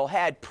Israel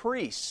had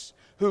priests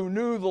who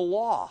knew the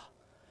law.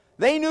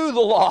 They knew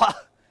the law,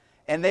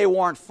 and they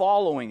weren't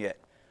following it.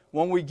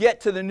 When we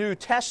get to the New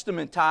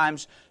Testament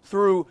times,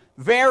 through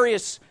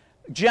various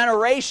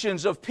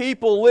generations of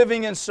people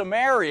living in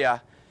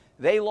Samaria,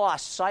 they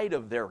lost sight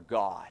of their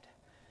God.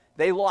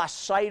 They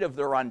lost sight of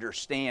their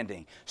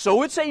understanding.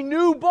 So it's a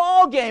new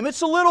ball game.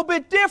 It's a little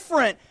bit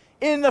different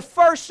in the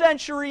first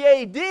century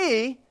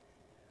A.D.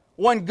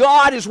 when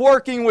God is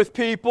working with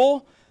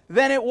people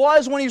than it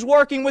was when He's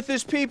working with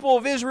His people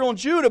of Israel and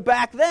Judah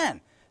back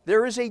then.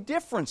 There is a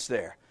difference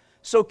there.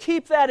 So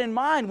keep that in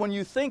mind when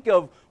you think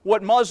of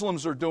what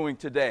Muslims are doing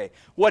today,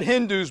 what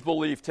Hindus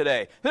believe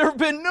today. There have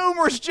been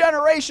numerous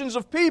generations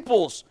of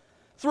peoples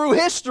through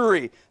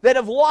history that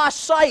have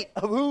lost sight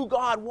of who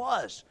God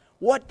was,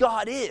 what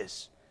God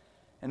is.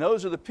 And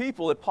those are the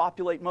people that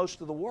populate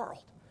most of the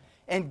world.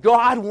 And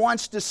God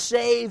wants to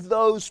save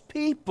those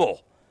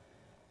people.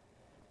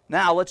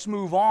 Now let's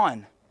move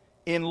on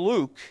in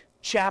Luke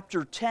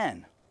chapter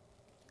 10.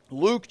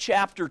 Luke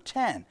chapter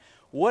 10.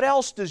 What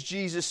else does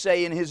Jesus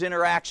say in His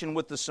interaction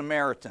with the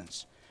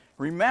Samaritans?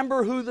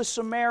 Remember who the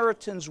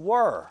Samaritans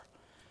were.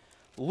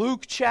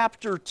 Luke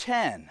chapter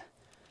 10.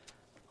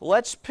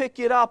 Let's pick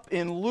it up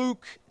in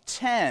Luke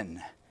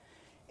 10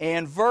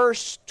 and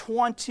verse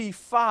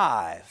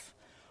 25.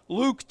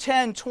 Luke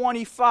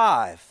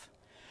 10:25.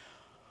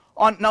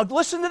 Now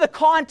listen to the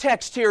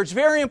context here. It's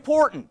very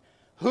important.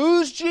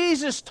 Who's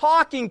Jesus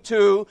talking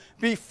to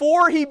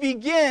before He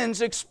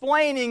begins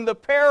explaining the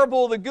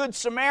parable of the Good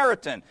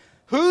Samaritan?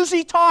 Who's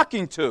He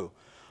talking to?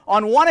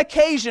 On one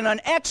occasion,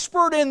 an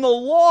expert in the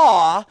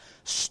law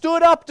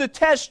stood up to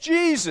test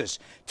Jesus.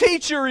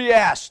 Teacher, he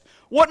asked,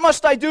 what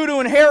must I do to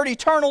inherit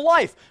eternal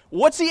life?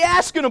 What's he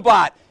asking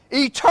about?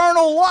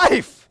 Eternal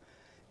life.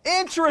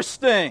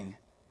 Interesting.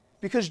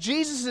 Because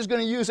Jesus is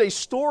going to use a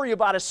story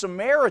about a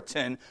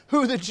Samaritan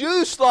who the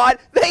Jews thought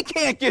they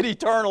can't get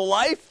eternal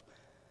life.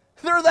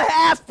 They're the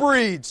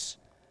half-breeds.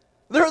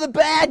 They're the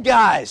bad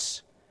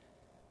guys.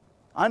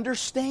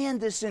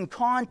 Understand this in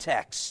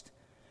context.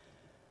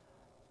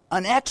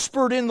 An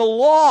expert in the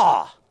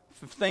law.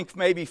 Think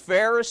maybe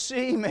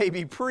Pharisee,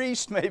 maybe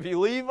priest, maybe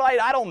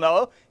Levite, I don't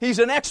know. He's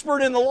an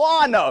expert in the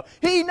law, no.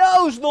 He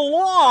knows the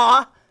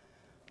law,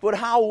 but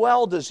how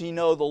well does he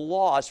know the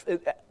law?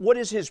 What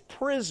is his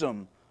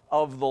prism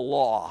of the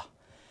law?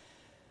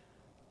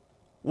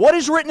 What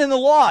is written in the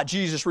law?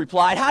 Jesus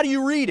replied. How do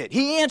you read it?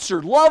 He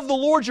answered, love the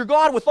Lord your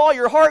God with all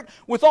your heart,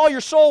 with all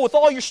your soul, with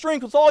all your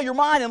strength, with all your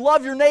mind, and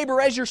love your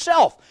neighbor as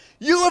yourself.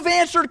 You have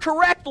answered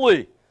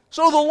correctly.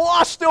 So the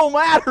law still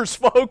matters,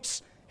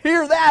 folks.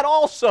 Hear that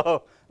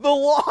also. The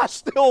law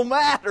still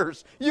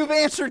matters. You've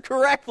answered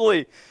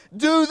correctly.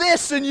 Do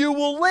this and you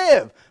will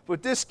live.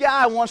 But this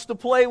guy wants to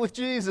play with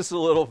Jesus a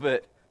little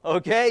bit.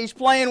 Okay? He's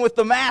playing with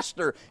the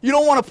master. You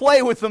don't want to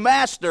play with the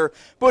master.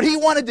 But he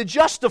wanted to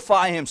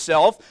justify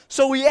himself.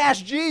 So he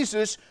asked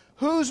Jesus,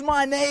 who's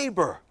my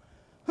neighbor?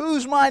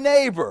 Who's my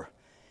neighbor?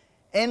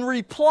 In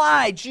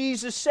reply,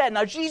 Jesus said,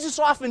 now Jesus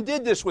often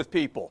did this with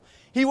people.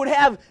 He would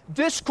have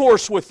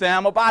discourse with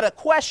them about a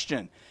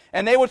question.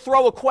 And they would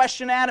throw a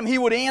question at him, he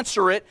would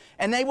answer it,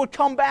 and they would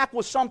come back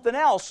with something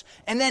else.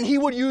 And then he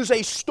would use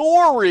a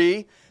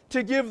story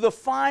to give the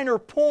finer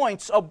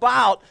points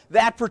about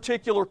that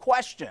particular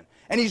question.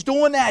 And he's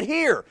doing that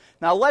here.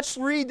 Now let's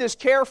read this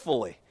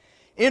carefully.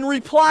 In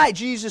reply,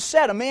 Jesus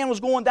said, a man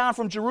was going down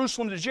from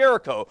Jerusalem to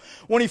Jericho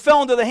when he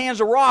fell into the hands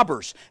of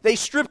robbers. They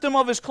stripped him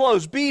of his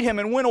clothes, beat him,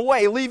 and went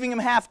away, leaving him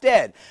half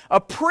dead. A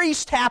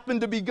priest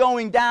happened to be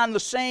going down the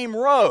same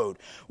road.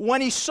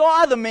 When he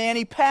saw the man,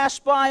 he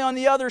passed by on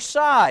the other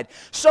side.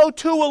 So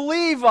too a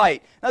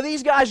Levite. Now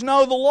these guys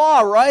know the law,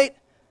 right?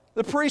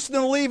 The priest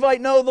and the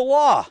Levite know the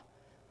law.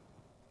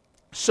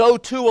 So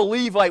too a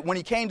Levite, when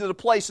he came to the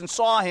place and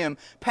saw him,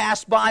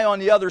 passed by on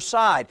the other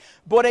side.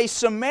 But a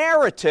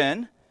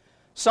Samaritan,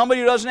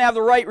 somebody who doesn't have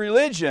the right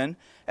religion,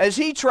 as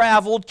he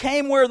traveled,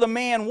 came where the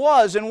man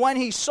was, and when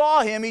he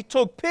saw him, he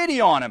took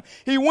pity on him.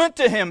 He went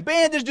to him,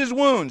 bandaged his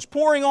wounds,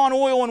 pouring on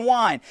oil and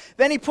wine.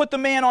 Then he put the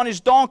man on his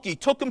donkey,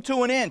 took him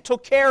to an inn,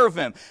 took care of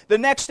him. The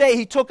next day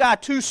he took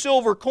out 2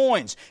 silver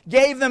coins,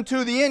 gave them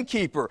to the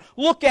innkeeper.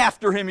 Look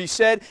after him, he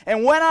said,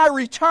 and when I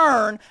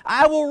return,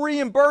 I will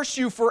reimburse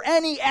you for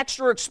any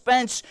extra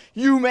expense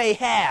you may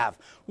have.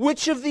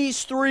 Which of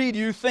these 3 do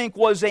you think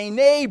was a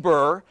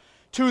neighbor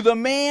to the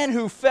man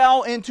who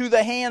fell into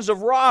the hands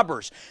of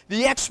robbers?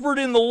 The expert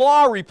in the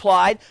law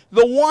replied,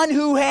 the one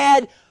who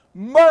had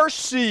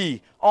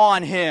mercy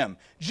on him.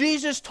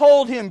 Jesus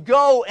told him,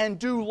 go and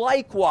do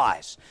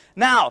likewise.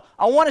 Now,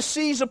 I want to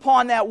seize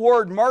upon that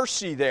word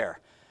mercy there.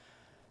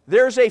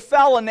 There's a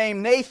fellow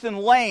named Nathan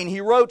Lane.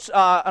 He wrote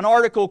an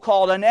article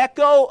called An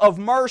Echo of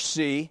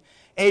Mercy,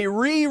 a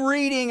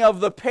rereading of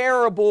the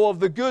parable of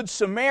the Good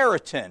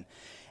Samaritan.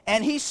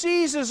 And he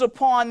seizes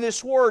upon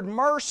this word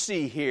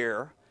mercy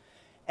here,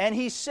 and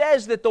he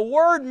says that the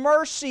word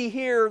mercy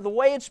here, the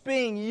way it's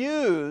being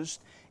used,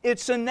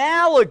 it's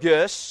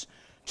analogous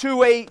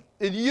to a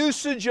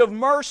usage of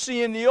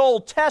mercy in the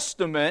Old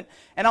Testament,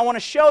 and I want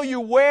to show you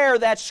where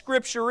that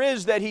scripture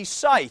is that he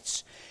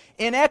cites.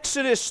 In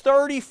Exodus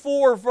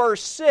 34,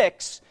 verse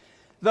 6,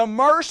 the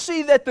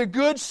mercy that the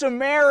Good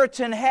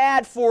Samaritan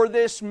had for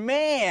this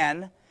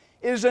man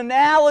is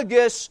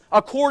analogous,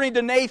 according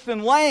to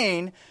Nathan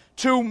Lane,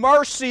 to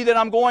mercy that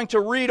I'm going to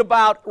read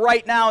about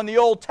right now in the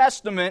Old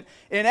Testament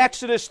in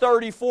Exodus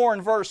 34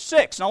 and verse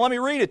 6. Now let me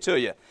read it to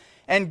you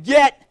and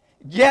get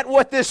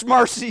what this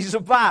mercy is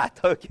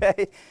about,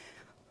 okay?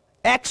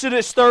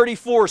 Exodus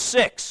 34,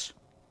 6.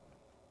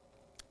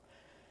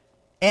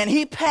 And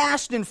he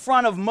passed in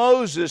front of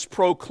Moses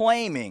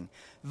proclaiming,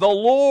 the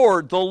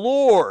Lord,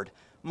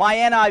 my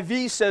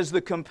NIV says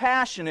the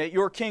compassionate,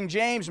 your King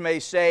James may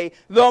say,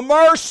 the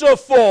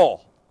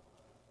merciful.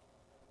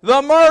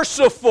 The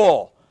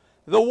merciful.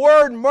 The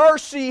word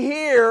mercy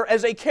here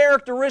as a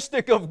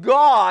characteristic of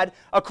God,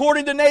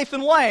 according to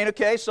Nathan Lane,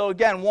 okay, so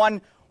again,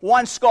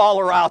 one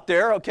scholar out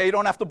there, okay, you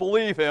don't have to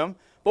believe him,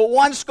 but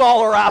one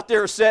scholar out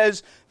there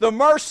says the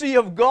mercy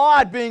of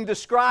God being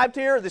described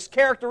here, this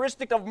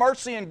characteristic of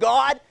mercy in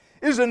God,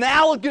 is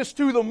analogous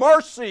to the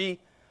mercy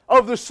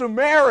of the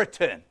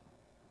Samaritan,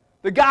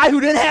 the guy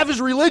who didn't have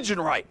his religion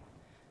right.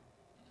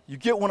 You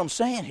get what I'm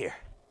saying here?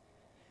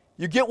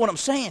 You get what I'm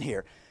saying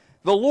here?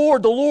 The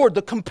Lord,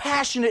 the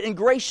compassionate and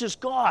gracious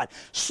God,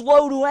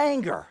 slow to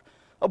anger,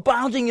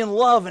 abounding in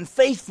love and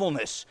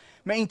faithfulness,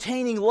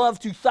 maintaining love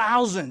to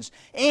thousands,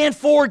 and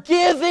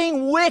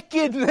forgiving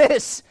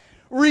wickedness,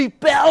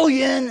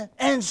 rebellion,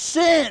 and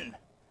sin.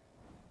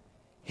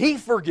 He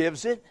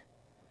forgives it.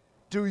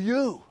 Do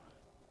you?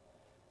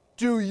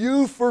 Do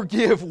you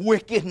forgive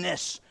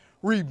wickedness,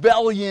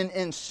 rebellion,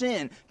 and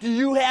sin? Do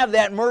you have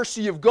that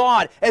mercy of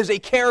God as a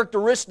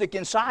characteristic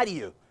inside of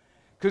you?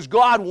 Because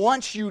God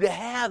wants you to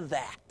have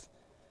that.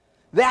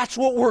 That's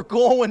what we're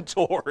going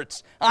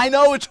towards. I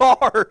know it's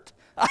hard.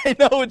 I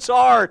know it's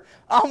hard.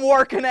 I'm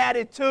working at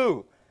it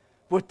too.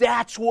 But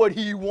that's what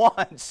He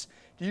wants.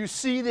 Do you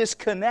see this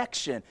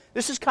connection?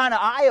 This is kind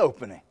of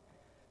eye-opening.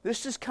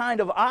 This is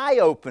kind of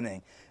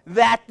eye-opening.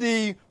 That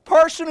the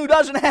person who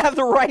doesn't have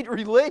the right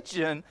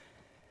religion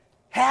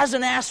has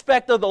an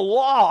aspect of the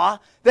law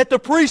that the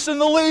priests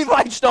and the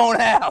Levites don't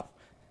have.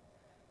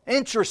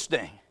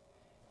 Interesting.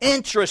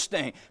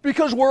 Interesting.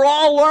 Because we're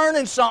all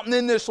learning something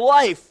in this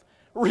life,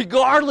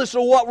 regardless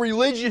of what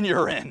religion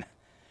you're in.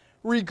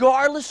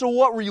 Regardless of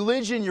what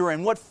religion you're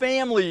in, what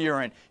family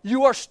you're in,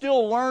 you are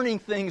still learning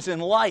things in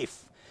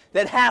life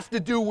that have to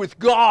do with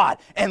God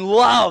and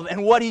love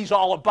and what He's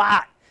all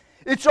about.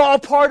 It's all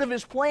part of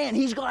His plan.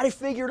 He's got it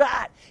figured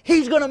out.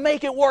 He's going to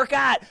make it work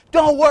out.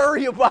 Don't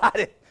worry about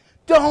it.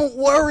 Don't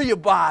worry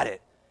about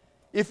it.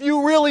 If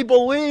you really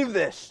believe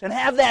this and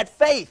have that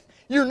faith,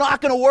 you're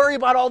not going to worry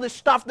about all this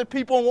stuff that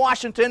people in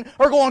Washington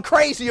are going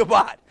crazy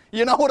about.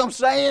 You know what I'm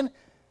saying?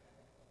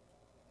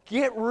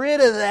 Get rid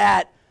of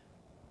that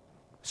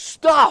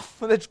stuff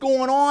that's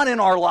going on in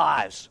our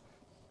lives.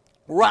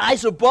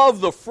 Rise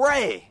above the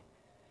fray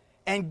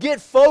and get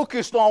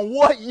focused on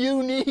what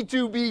you need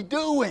to be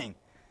doing.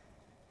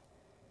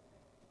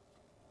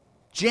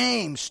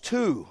 James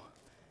 2.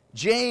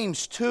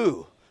 James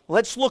 2.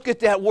 Let's look at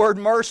that word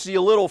mercy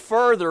a little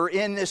further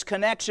in this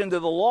connection to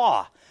the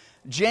law.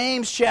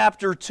 James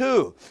chapter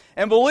 2.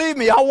 And believe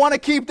me, I want to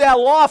keep that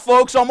law,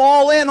 folks. I'm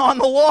all in on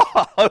the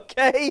law,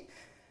 okay?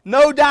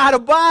 No doubt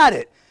about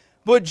it.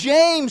 But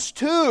James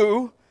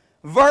 2,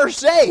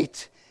 verse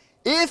 8,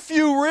 if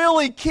you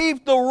really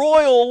keep the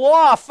royal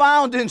law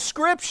found in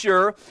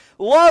Scripture,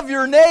 love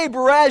your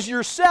neighbor as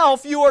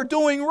yourself, you are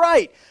doing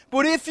right.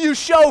 But if you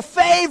show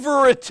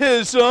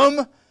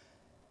favoritism,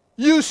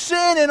 you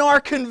sin and are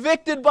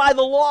convicted by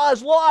the law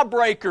as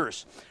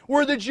lawbreakers.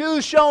 Were the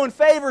Jews showing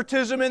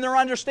favoritism in their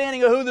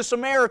understanding of who the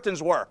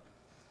Samaritans were?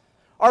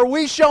 Are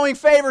we showing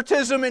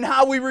favoritism in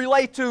how we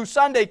relate to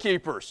Sunday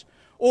keepers?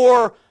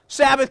 Or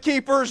Sabbath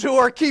keepers who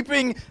are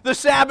keeping the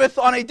Sabbath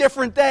on a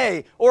different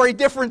day or a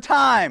different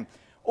time?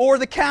 Or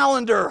the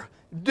calendar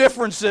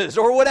differences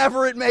or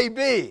whatever it may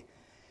be?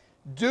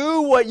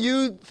 Do what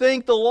you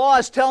think the law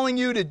is telling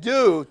you to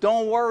do.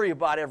 Don't worry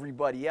about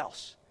everybody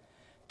else.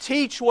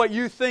 Teach what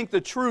you think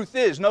the truth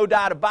is, no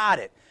doubt about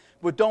it.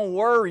 But don't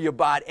worry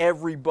about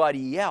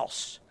everybody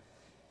else.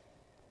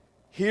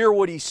 Hear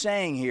what he's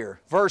saying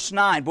here. Verse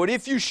 9, but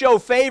if you show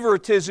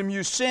favoritism,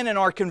 you sin and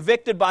are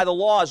convicted by the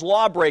law as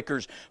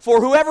lawbreakers. For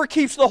whoever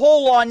keeps the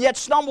whole law and yet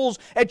stumbles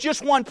at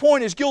just one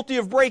point is guilty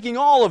of breaking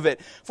all of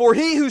it. For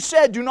he who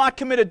said, do not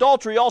commit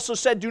adultery, also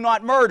said, do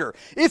not murder.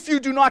 If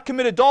you do not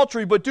commit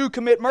adultery, but do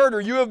commit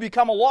murder, you have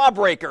become a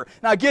lawbreaker.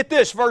 Now get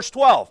this, verse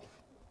 12.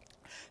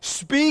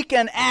 Speak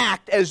and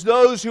act as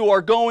those who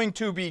are going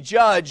to be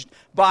judged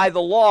by the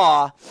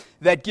law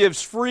that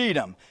gives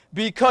freedom.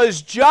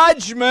 Because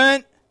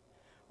judgment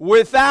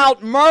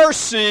without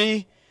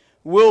mercy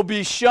will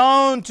be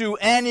shown to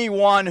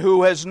anyone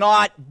who has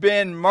not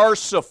been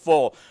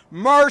merciful.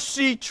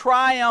 Mercy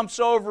triumphs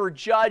over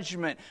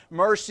judgment.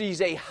 Mercy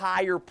is a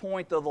higher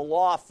point of the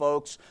law,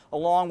 folks,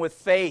 along with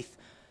faith,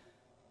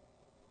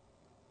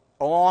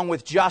 along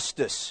with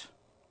justice.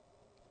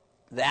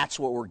 That's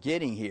what we're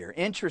getting here.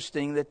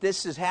 Interesting that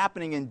this is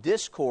happening in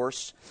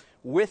discourse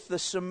with the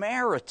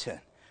Samaritan.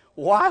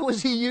 Why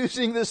was he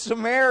using the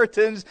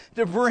Samaritans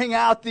to bring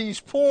out these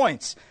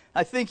points?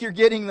 I think you're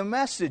getting the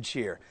message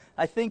here.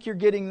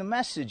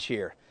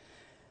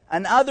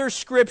 Another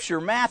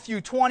scripture, Matthew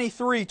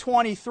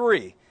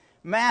 23:23.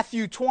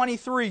 Matthew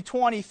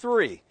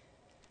 23:23.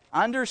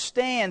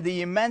 Understand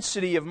the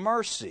immensity of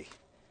mercy.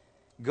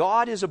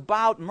 God is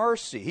about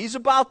mercy. He's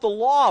about the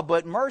law,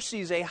 but mercy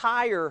is a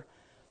higher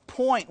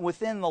point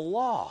within the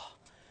law.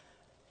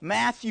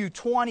 Matthew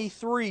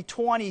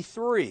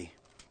 23:23.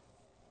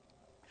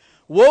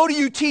 Woe to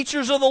you,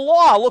 teachers of the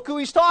law. Look who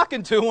he's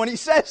talking to when he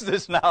says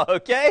this now,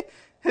 okay?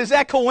 Is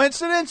that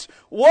coincidence?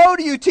 Woe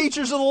to you,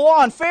 teachers of the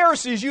law and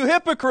Pharisees, you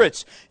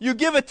hypocrites! You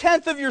give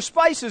 1/10 of your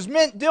spices,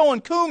 mint, dill,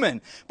 and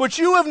cumin, but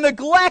you have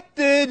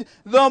neglected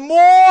the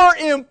more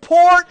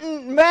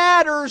important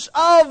matters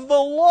of the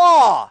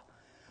law.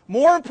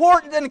 More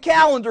important than a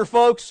calendar,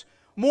 folks.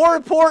 More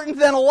important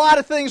than a lot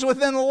of things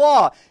within the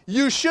law.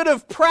 You should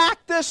have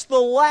practiced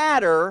the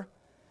latter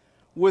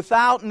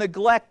without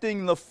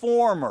neglecting the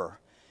former.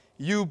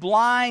 You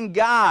blind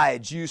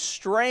guides, you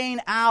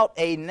strain out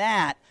a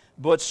gnat,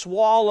 but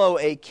swallow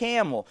a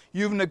camel.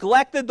 You've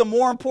neglected the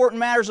more important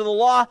matters of the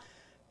law: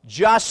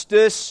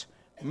 justice,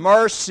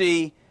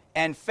 mercy,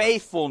 and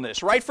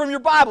faithfulness. Right from your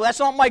Bible. That's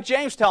not Mike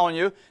James telling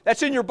you.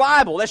 That's in your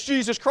Bible. That's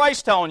Jesus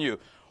Christ telling you.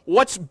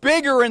 What's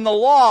bigger in the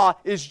law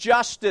is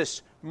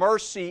justice,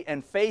 mercy,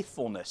 and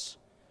faithfulness.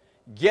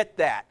 Get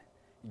that.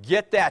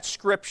 Get that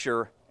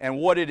scripture and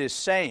what it is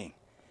saying.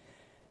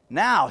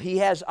 Now, he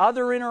has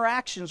other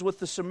interactions with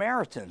the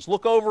Samaritans.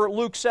 Look over at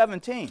Luke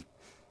 17.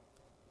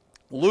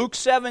 Luke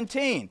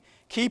 17.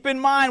 Keep in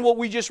mind what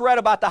we just read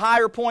about the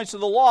higher points of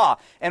the law.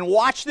 And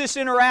watch this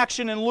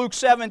interaction in Luke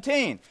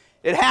 17.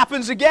 It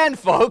happens again,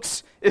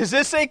 folks. Is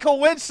this a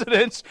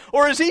coincidence,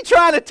 or is he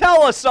trying to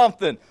tell us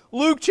something?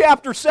 Luke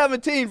chapter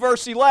 17,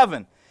 verse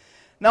 11.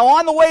 Now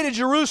on the way to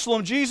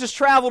Jerusalem, Jesus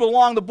traveled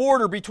along the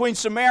border between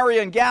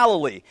Samaria and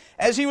Galilee.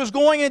 As he was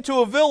going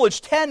into a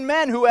village, 10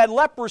 men who had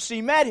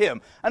leprosy met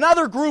him,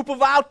 another group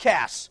of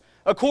outcasts,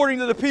 according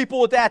to the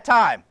people at that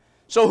time.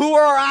 So who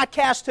are our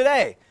outcasts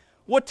today?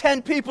 What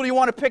 10 people do you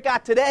want to pick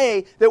out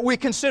today that we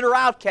consider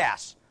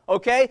outcasts?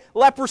 Okay?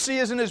 Leprosy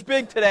isn't as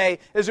big today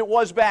as it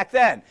was back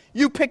then.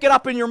 You pick it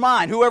up in your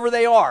mind, whoever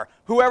they are,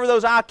 whoever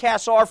those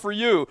outcasts are for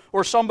you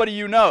or somebody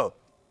you know.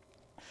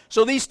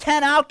 So these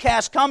 10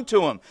 outcasts come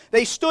to him.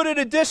 They stood at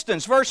a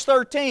distance, verse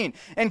 13,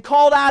 and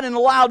called out in a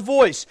loud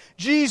voice,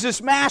 Jesus,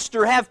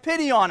 Master, have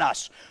pity on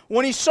us.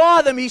 When he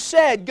saw them, he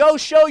said, Go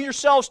show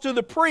yourselves to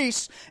the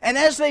priests. And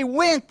as they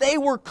went, they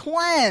were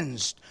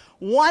cleansed.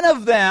 One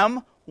of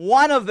them,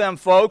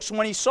 folks,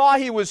 when he saw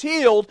he was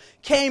healed,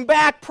 came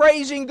back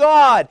praising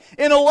God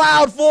in a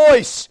loud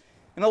voice.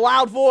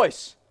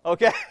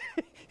 Okay?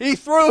 He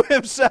threw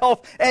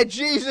himself at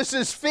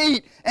Jesus'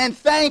 feet and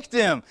thanked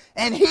him.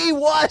 And he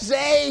was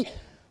a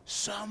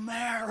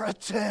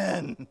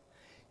Samaritan.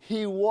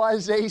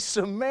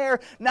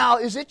 Now,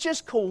 is it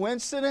just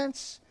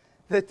coincidence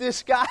that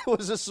this guy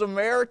was a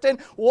Samaritan?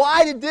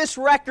 Why did this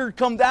record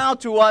come down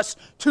to us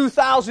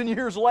 2,000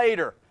 years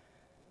later?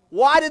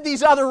 Why did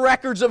these other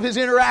records of his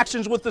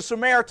interactions with the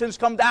Samaritans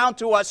come down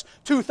to us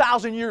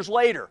 2,000 years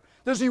later?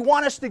 Does he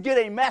want us to get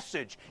a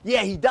message?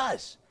 Yeah, he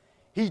does.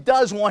 He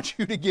does want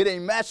you to get a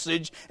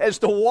message as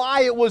to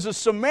why it was a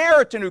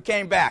Samaritan who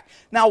came back.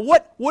 Now,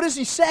 what does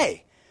he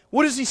say?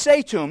 What does he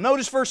say to him?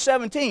 Notice verse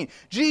 17.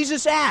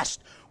 Jesus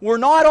asked, Were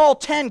not all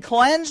 10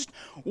 cleansed?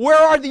 Where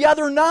are the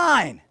other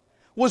 9?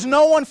 Was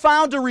no one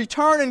found to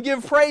return and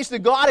give praise to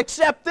God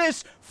except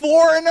this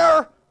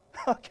foreigner?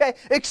 Okay,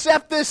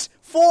 except this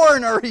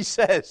foreigner, he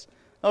says.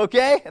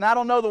 Okay, and I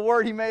don't know the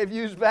word he may have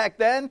used back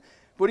then,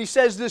 but he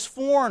says this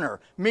foreigner,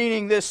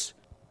 meaning this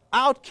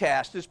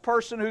outcast, this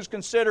person who's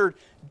considered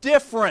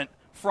different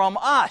from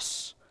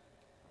us.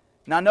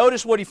 Now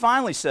notice what he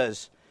finally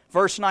says,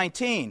 verse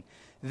 19.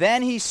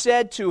 Then he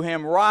said to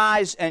him,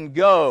 Rise and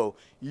go.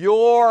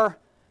 Your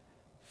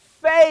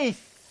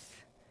faith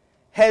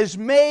has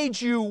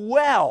made you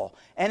well.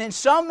 And in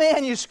some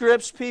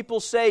manuscripts, people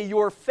say,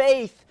 Your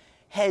faith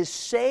has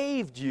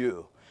saved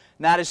you.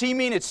 Now, does he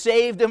mean it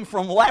saved him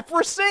from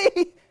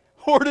leprosy?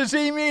 Or does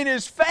he mean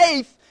his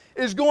faith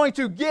is going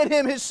to get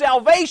him his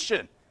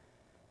salvation?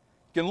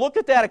 You can look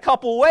at that a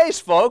couple ways,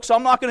 folks.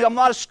 I'm not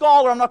a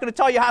scholar. I'm not going to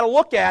tell you how to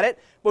look at it,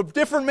 but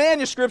different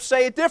manuscripts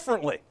say it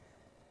differently.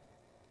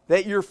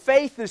 That your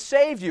faith has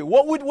saved you.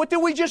 What did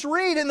we just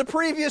read in the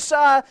previous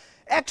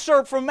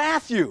excerpt from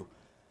Matthew?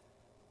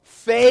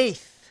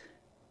 Faith,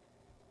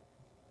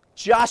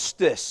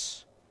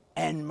 justice,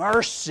 and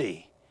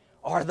mercy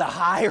are the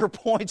higher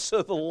points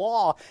of the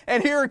law.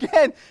 And here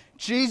again,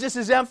 Jesus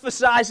is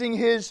emphasizing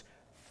his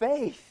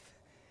faith.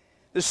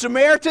 The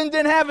Samaritan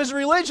didn't have his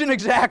religion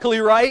exactly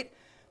right,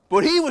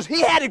 but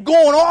he had it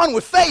going on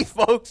with faith,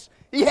 folks.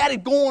 He had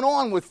it going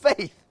on with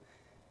faith.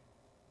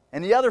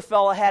 And the other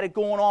fellow had it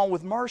going on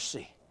with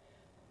mercy.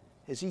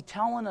 Is he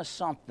telling us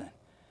something?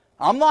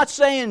 I'm not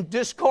saying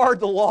discard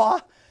the law.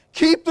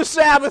 Keep the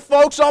Sabbath,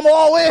 folks. I'm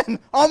all in.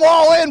 I'm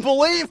all in,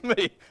 believe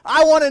me.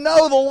 I want to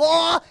know the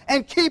law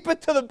and keep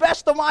it to the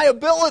best of my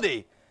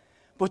ability.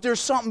 But there's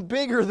something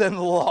bigger than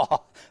the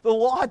law. The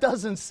law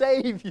doesn't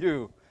save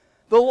you.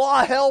 The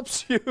law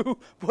helps you,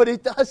 but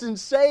it doesn't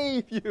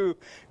save you.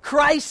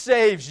 Christ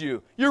saves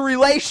you. Your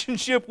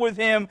relationship with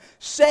Him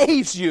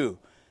saves you.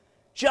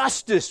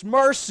 Justice,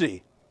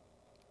 mercy,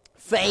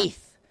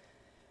 faith.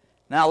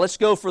 Now let's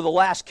go for the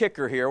last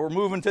kicker here. We're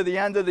moving to the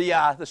end of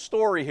the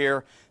story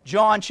here.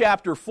 John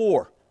chapter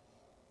 4.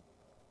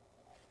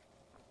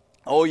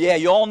 Oh yeah,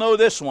 you all know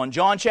this one.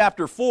 John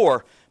chapter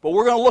 4. But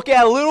we're going to look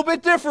at it a little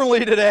bit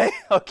differently today,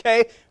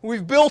 okay?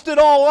 We've built it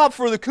all up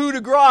for the coup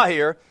de grace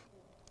here.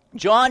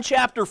 John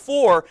chapter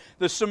 4,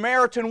 the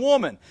Samaritan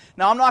woman.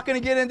 Now, I'm not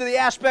going to get into the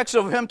aspects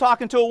of him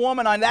talking to a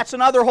woman. That's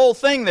another whole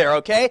thing there,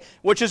 okay?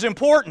 Which is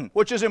important.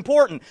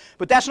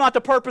 But that's not the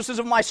purposes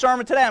of my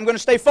sermon today. I'm going to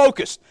stay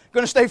focused.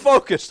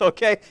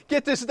 Okay?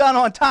 Get this done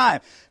on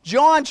time.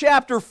 John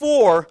chapter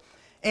 4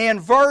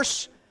 and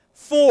verse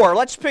 4.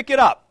 Let's pick it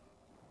up.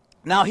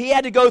 Now he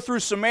had to go through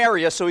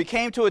Samaria, so he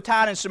came to a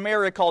town in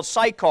Samaria called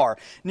Sychar,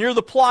 near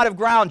the plot of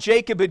ground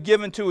Jacob had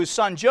given to his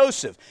son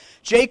Joseph.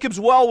 Jacob's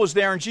well was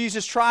there, and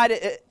Jesus,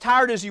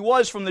 tired as he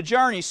was from the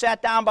journey,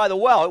 sat down by the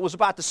well. It was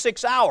about the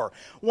 6th hour.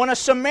 When a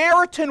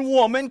Samaritan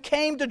woman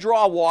came to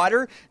draw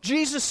water,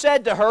 Jesus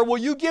said to her, "Will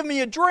you give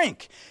me a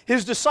drink?"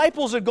 His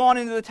disciples had gone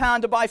into the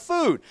town to buy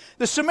food.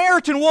 The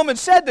Samaritan woman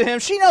said to him,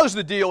 she knows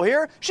the deal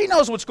here. She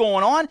knows what's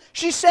going on.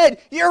 She said,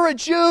 "You're a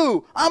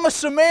Jew. I'm a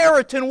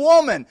Samaritan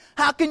woman.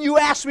 How can you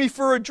ask me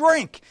for a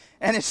drink?"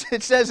 And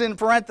it says in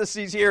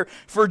parentheses here,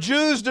 "For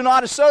Jews do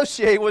not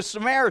associate with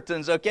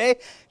Samaritans," okay?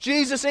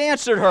 Jesus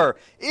answered her,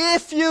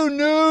 "If you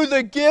knew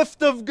the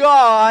gift of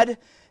God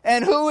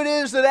and who it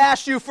is that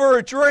asked you for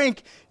a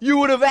drink, you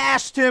would have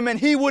asked him and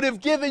he would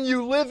have given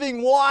you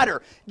living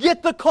water."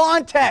 Get the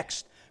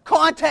context.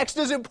 Context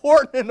is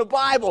important in the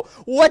Bible.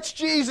 What's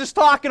Jesus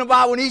talking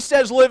about when he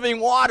says living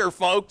water,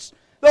 folks?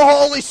 The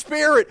Holy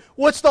Spirit.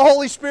 What's the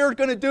Holy Spirit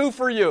going to do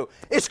for you?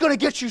 It's going to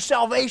get you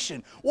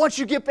salvation. Once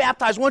you get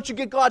baptized, once you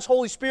get God's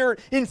Holy Spirit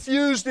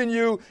infused in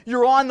you,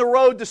 you're on the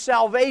road to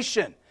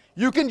salvation.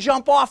 You can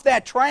jump off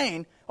that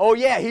train. Oh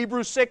yeah,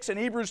 Hebrews 6 and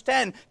Hebrews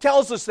 10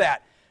 tells us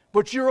that.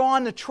 But you're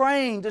on the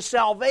train to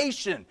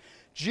salvation.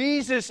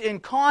 Jesus, in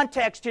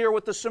context here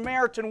with the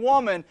Samaritan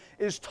woman,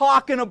 is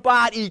talking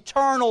about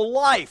eternal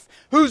life.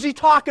 Who's he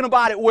talking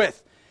about it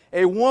with?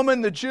 A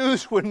woman the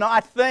Jews would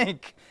not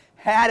think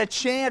had a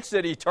chance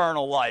at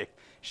eternal life.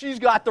 She's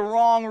got the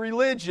wrong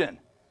religion.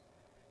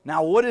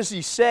 Now what does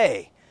he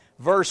say?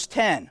 Verse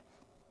 10.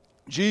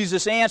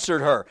 Jesus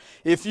answered her,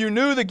 "If you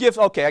knew the gift..."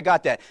 Okay, I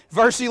got that.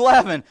 Verse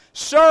 11.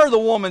 "Sir," the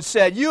woman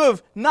said, "you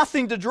have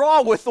nothing to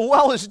draw with. The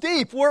well is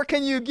deep. Where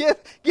can you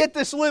get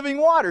this living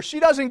water?" She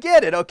doesn't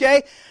get it,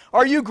 okay?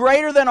 "Are you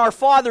greater than our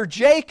father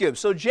Jacob?"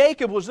 So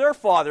Jacob was their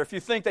father, if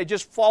you think they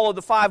just followed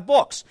the 5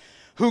 books.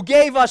 "Who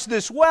gave us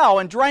this well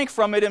and drank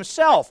from it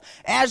himself,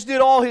 as did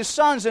all his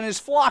sons and his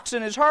flocks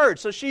and his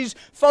herds." So she's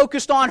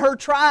focused on her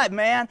tribe,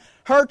 man.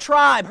 Her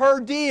tribe, her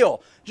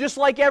deal. Just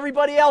like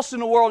everybody else in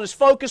the world is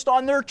focused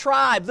on their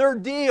tribe, their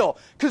deal.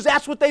 Because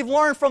that's what they've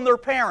learned from their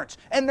parents,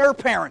 and their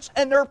parents,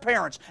 and their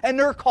parents, and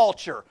their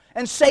culture.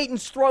 And Satan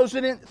throws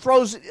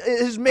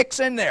his mix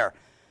in there.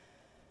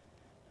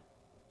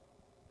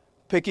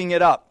 Picking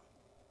it up.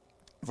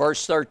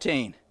 Verse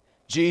 13.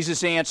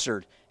 Jesus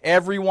answered,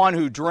 "Everyone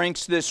who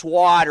drinks this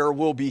water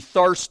will be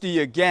thirsty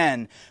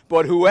again,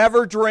 but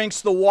whoever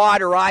drinks the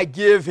water I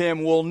give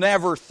him will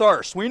never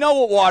thirst." We know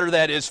what water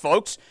that is,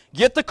 folks.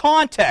 Get the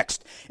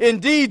context.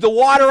 "Indeed, the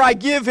water I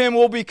give him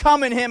will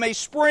become in him a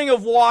spring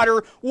of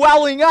water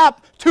welling up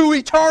to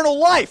eternal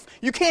life."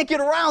 You can't get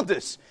around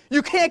this.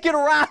 You can't get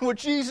around what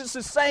Jesus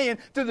is saying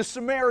to the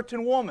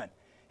Samaritan woman.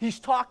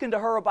 He's talking to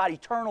her about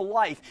eternal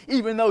life,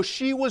 even though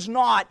she was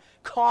not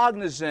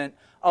cognizant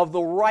of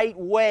the right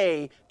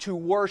way to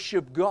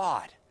worship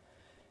God.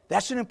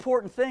 That's an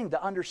important thing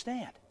to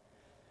understand.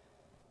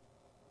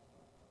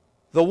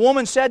 The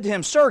woman said to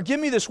him, "Sir, give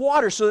me this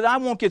water so that I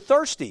won't get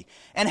thirsty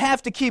and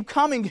have to keep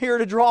coming here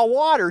to draw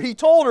water." He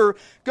told her,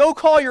 "Go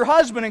call your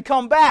husband and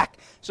come back."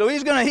 So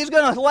he's going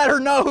to let her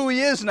know who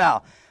he is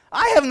now.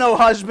 "I have no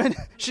husband,"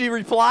 she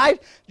replied.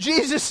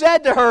 Jesus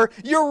said to her,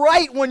 "You're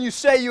right when you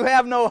say you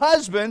have no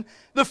husband.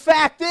 The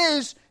fact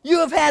is, you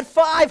have had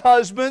 5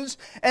 husbands,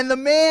 and the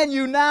man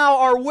you now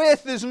are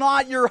with is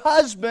not your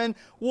husband.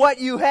 What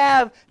you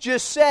have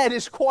just said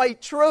is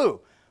quite true."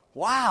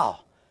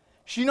 Wow.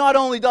 She not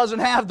only doesn't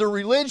have the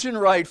religion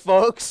right,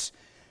 folks,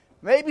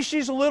 maybe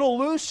she's a little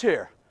loose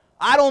here.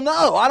 I don't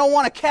know. I don't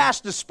want to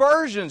cast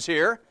aspersions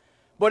here,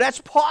 but that's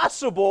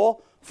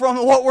possible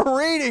from what we're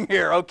reading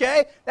here,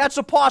 okay? That's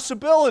a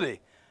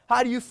possibility.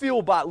 How do you feel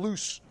about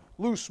loose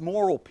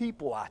moral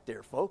people out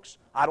there, folks?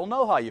 I don't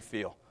know how you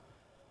feel.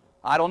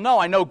 I don't know.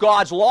 I know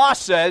God's law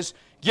says,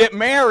 get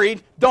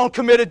married, don't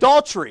commit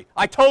adultery.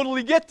 I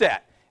totally get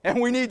that.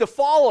 And we need to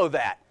follow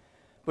that.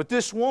 But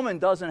this woman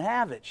doesn't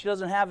have it. She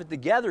doesn't have it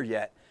together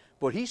yet.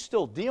 But he's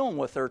still dealing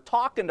with her,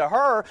 talking to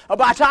her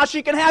about how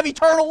she can have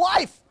eternal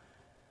life.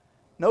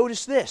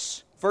 Notice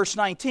this, verse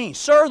 19.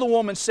 Sir, the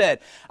woman said,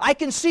 I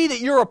can see that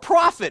you're a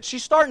prophet.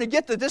 She's starting to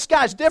get that this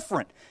guy's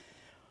different.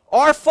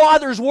 Our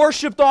fathers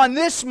worshipped on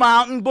this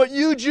mountain, but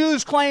you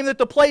Jews claim that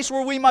the place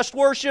where we must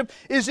worship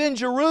is in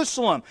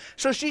Jerusalem.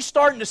 So she's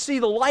starting to see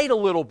the light a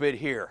little bit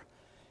here.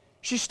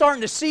 She's starting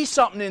to see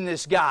something in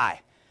this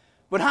guy.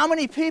 But how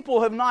many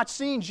people have not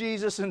seen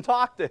Jesus and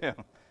talked to him?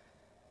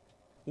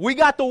 We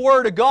got the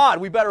Word of God.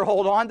 We better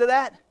hold on to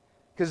that,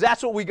 because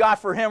that's what we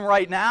got for him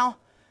right now.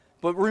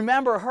 But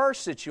remember her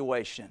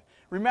situation.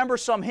 Remember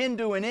some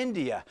Hindu in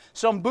India,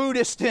 some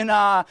Buddhist in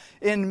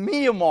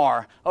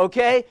Myanmar,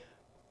 okay?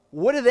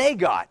 What do they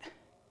got?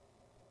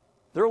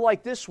 They're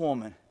like this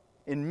woman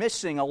in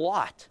missing a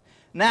lot.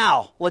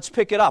 Now, let's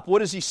pick it up. What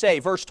does he say?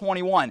 Verse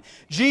 21.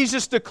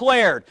 Jesus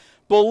declared,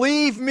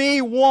 believe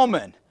me,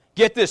 woman.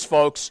 Get this,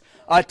 folks.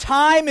 A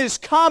time is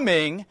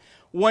coming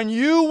when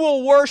you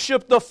will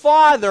worship the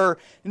Father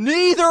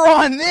neither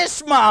on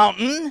this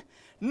mountain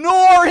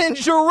nor in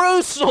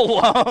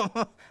Jerusalem.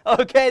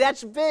 Okay,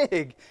 that's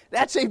big.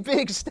 That's a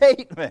big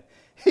statement.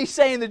 He's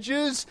saying the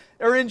Jews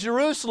are in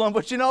Jerusalem,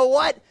 but you know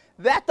what?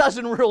 That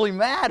doesn't really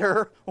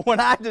matter when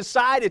I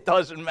decide it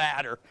doesn't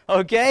matter,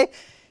 okay?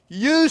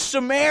 You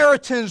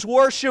Samaritans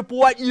worship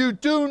what you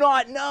do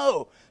not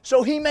know.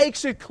 So he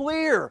makes it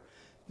clear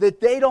that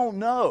they don't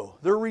know.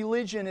 Their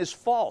religion is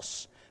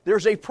false.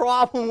 There's a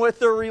problem with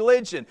their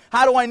religion.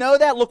 How do I know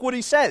that? Look what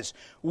he says.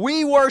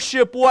 We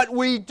worship what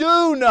we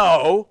do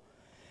know,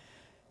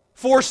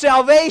 for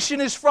salvation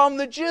is from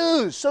the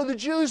Jews. So the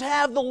Jews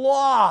have the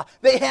law.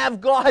 They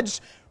have God's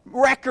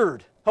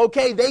record.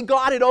 Okay, they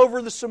got it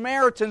over the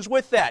Samaritans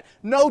with that.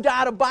 No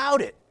doubt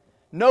about it.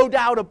 No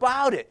doubt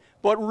about it.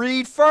 But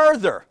read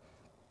further.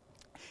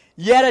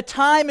 Yet a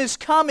time is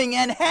coming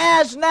and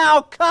has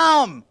now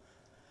come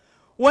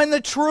when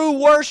the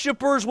true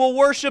worshipers will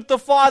worship the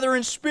Father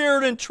in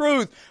spirit and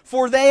truth,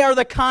 for they are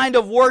the kind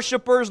of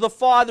worshipers the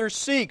Father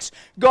seeks.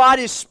 God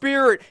is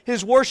spirit.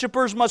 His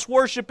worshipers must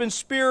worship in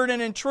spirit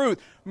and in truth.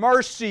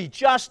 Mercy,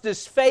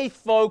 justice, faith,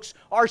 folks,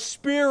 are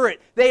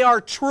spirit. They are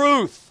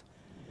truth.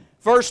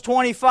 Verse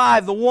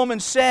 25, the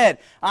woman said,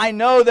 I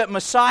know that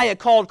Messiah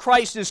called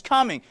Christ is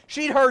coming.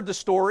 She'd heard the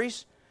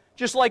stories,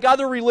 just like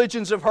other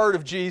religions have heard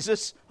of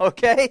Jesus,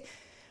 okay?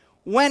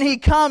 When he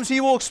comes,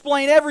 he will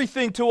explain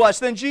everything to us.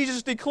 Then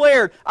Jesus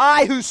declared,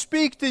 I who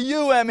speak to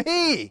you am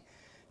he.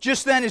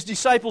 Just then his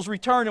disciples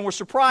returned and were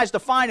surprised to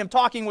find him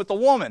talking with the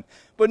woman.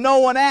 But no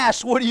one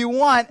asked, what do you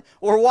want,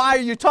 or why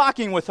are you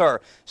talking with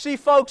her? See,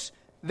 folks,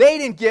 they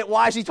didn't get,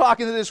 why is he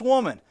talking to this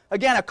woman?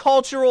 Again, a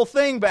cultural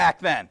thing back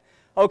then.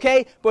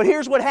 Okay? But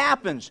here's what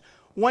happens.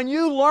 When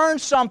you learn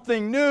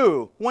something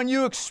new, when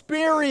you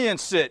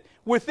experience it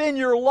within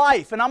your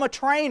life, and I'm a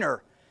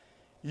trainer,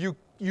 you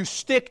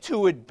stick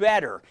to it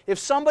better. If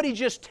somebody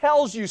just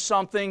tells you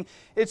something,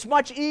 it's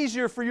much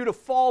easier for you to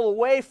fall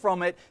away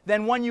from it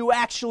than when you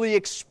actually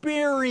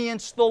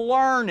experience the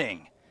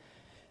learning.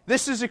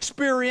 This is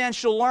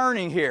experiential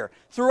learning here.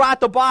 Throughout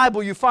the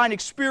Bible, you find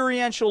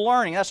experiential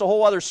learning. That's a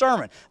whole other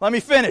sermon. Let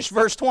me finish.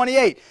 Verse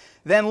 28.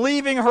 Then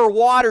leaving her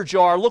water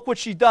jar, look what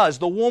she does.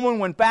 The woman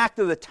went back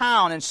to the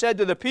town and said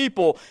to the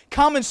people,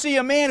 come and see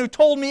a man who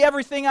told me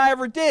everything I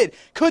ever did.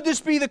 Could this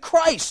be the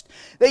Christ?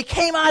 They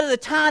came out of the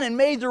town and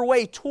made their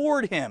way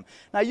toward him.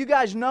 Now you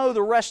guys know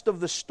the rest of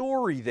the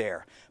story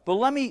there. But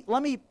let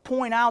me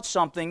point out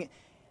something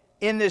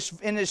in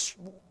this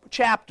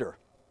chapter.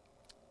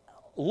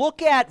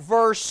 Look at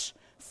verse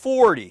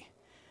 40.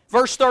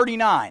 Verse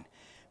 39.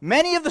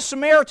 Many of the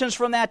Samaritans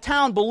from that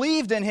town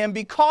believed in him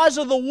because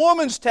of the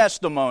woman's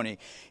testimony.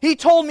 He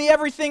told me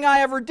everything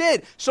I ever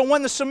did. So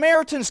when the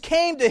Samaritans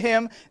came to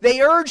him,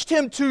 they urged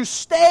him to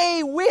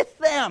stay with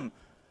them.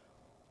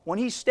 When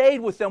he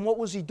stayed with them, what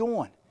was he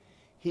doing?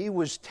 He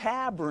was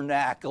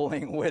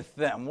tabernacling with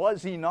them,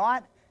 was he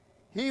not?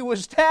 He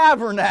was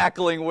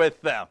tabernacling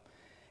with them.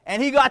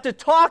 And he got to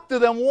talk to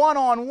them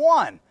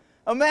one-on-one.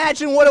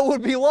 Imagine what it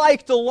would be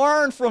like to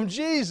learn from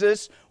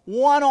Jesus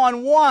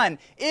one-on-one.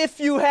 If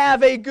you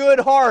have a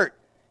good heart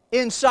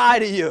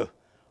inside of you,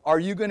 are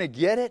you going to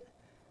get it?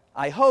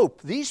 I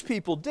hope. These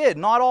people did.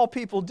 Not all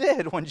people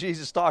did when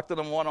Jesus talked to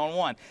them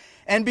one-on-one.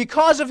 And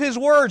because of his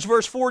words,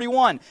 verse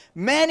 41,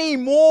 many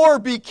more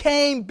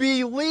became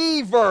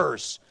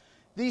believers.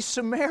 These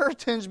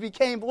Samaritans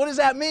became, what does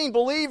that mean,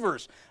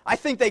 believers? I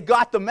think they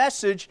got the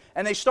message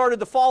and they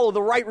started to follow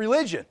the right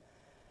religion.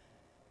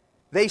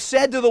 They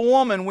said to the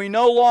woman, we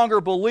no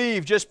longer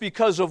believe just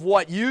because of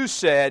what you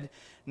said.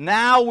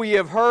 Now we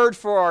have heard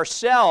for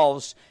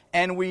ourselves,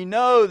 and we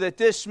know that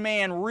this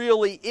man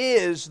really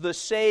is the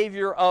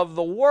Savior of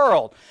the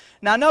world.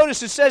 Now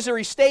notice it says there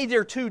he stayed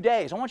there 2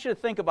 days. I want you to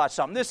think about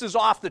something. This is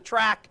off the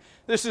track.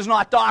 This is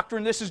not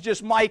doctrine. This is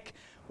just Mike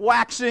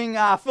waxing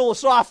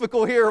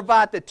philosophical here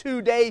about the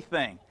 2-day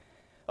thing.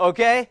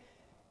 Okay?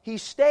 He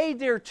stayed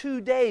there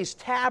 2 days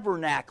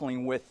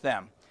tabernacling with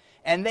them.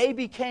 And they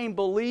became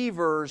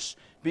believers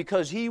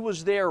because he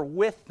was there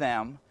with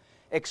them,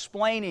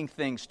 explaining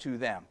things to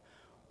them.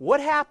 What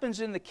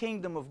happens in the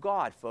kingdom of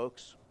God,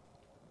 folks?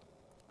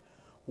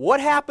 What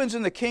happens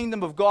in the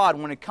kingdom of God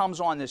when it comes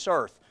on this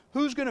earth?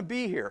 Who's going to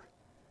be here?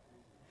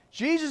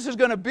 Jesus is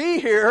going to be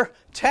here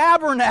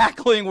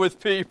tabernacling with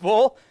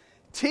people,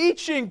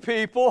 teaching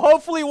people.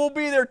 Hopefully we'll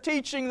be there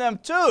teaching them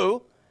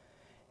too.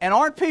 And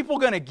aren't people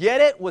going to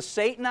get it with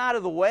Satan out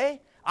of the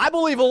way? I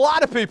believe a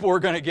lot of people are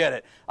going to get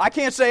it. I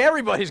can't say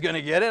everybody's going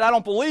to get it. I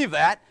don't believe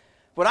that.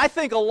 But I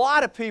think a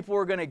lot of people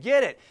are going to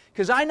get it.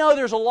 Because I know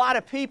there's a lot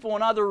of people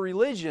in other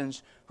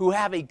religions who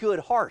have a good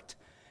heart.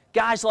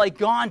 Guys like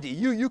Gandhi,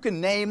 you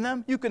can name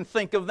them, you can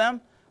think of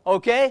them,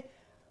 okay?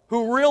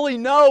 Who really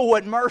know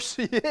what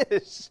mercy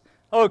is,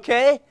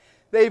 okay?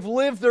 They've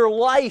lived their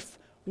life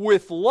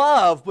with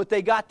love, but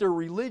they got their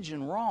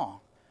religion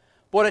wrong.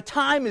 But a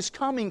time is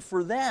coming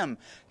for them,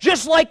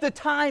 just like the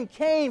time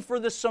came for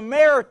the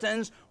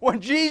Samaritans when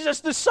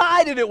Jesus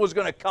decided it was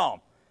going to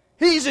come.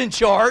 He's in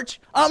charge.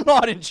 I'm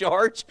not in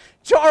charge.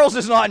 Charles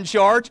is not in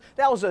charge.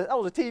 That was a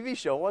TV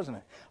show, wasn't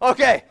it?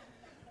 Okay.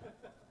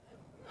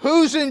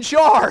 Who's in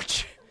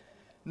charge?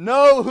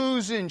 Know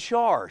who's in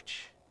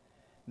charge.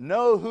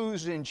 Know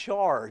who's in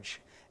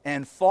charge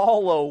and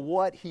follow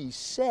what he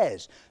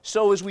says.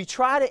 So as we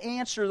try to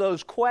answer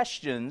those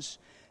questions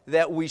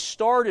that we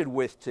started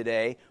with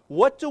today,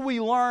 what do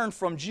we learn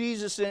from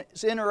Jesus'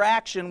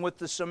 interaction with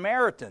the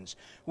Samaritans?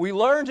 We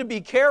learn to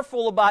be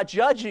careful about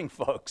judging,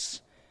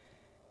 folks.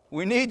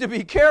 We need to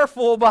be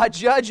careful about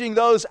judging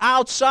those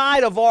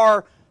outside of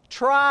our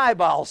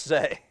tribe, I'll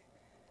say.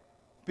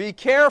 Be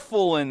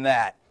careful in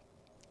that.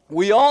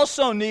 We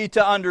also need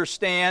to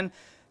understand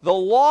the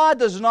law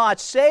does not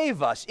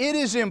save us. It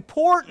is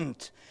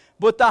important,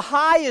 but the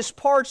highest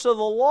parts of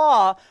the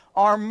law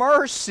are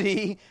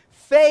mercy,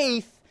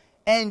 faith,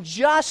 and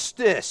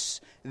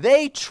justice.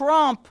 They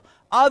trump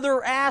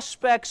other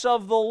aspects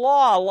of the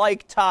law,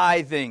 like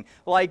tithing,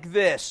 like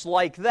this,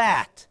 like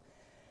that.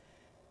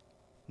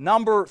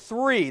 Number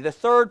 3, the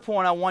third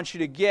point I want you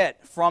to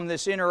get from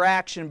this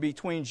interaction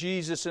between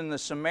Jesus and the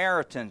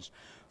Samaritans.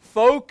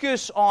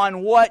 Focus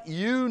on what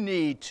you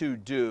need to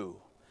do.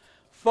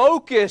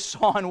 Focus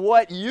on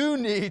what you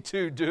need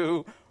to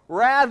do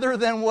rather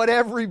than what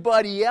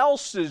everybody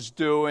else is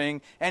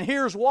doing. And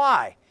here's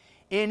why.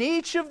 In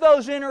each of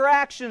those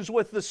interactions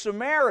with the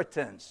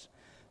Samaritans,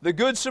 the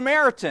Good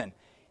Samaritan,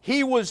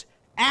 he was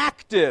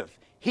active.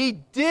 He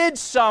did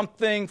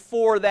something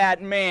for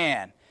that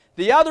man.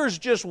 The others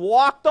just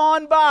walked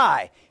on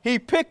by. He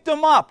picked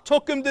him up,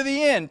 took him to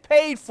the inn,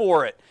 paid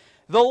for it.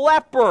 The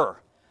leper,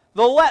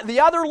 the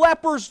other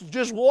lepers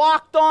just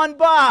walked on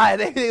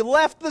by. They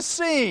left the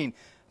scene.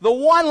 The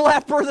one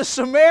leper, the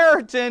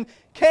Samaritan,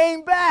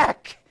 came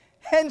back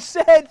and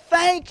said,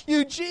 "Thank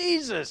you,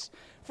 Jesus,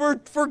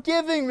 for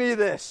giving me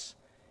this."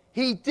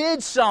 He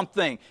did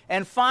something.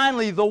 And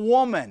finally, the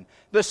woman,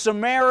 the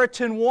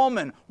Samaritan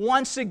woman,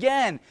 once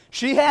again,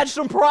 she had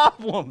some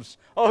problems,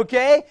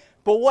 okay?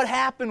 But what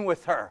happened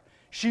with her?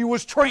 She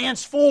was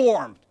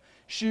transformed.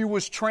 She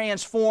was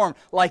transformed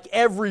like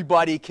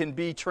everybody can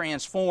be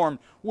transformed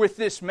with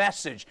this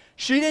message.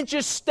 She didn't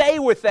just stay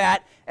with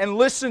that and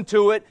listen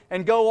to it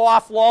and go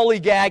off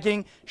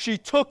lollygagging. She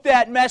took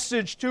that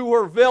message to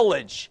her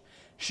village.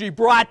 She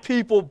brought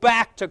people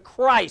back to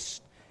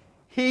Christ.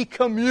 He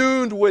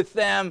communed with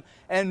them,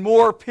 and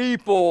more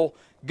people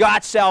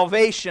got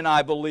salvation,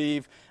 I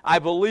believe. I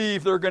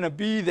believe they're going to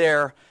be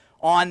there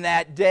on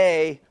that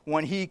day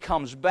when He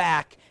comes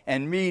back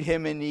and meet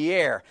Him in the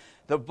air.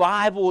 The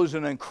Bible is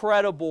an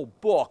incredible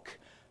book.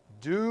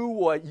 Do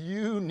what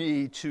you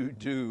need to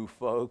do,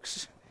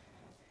 folks.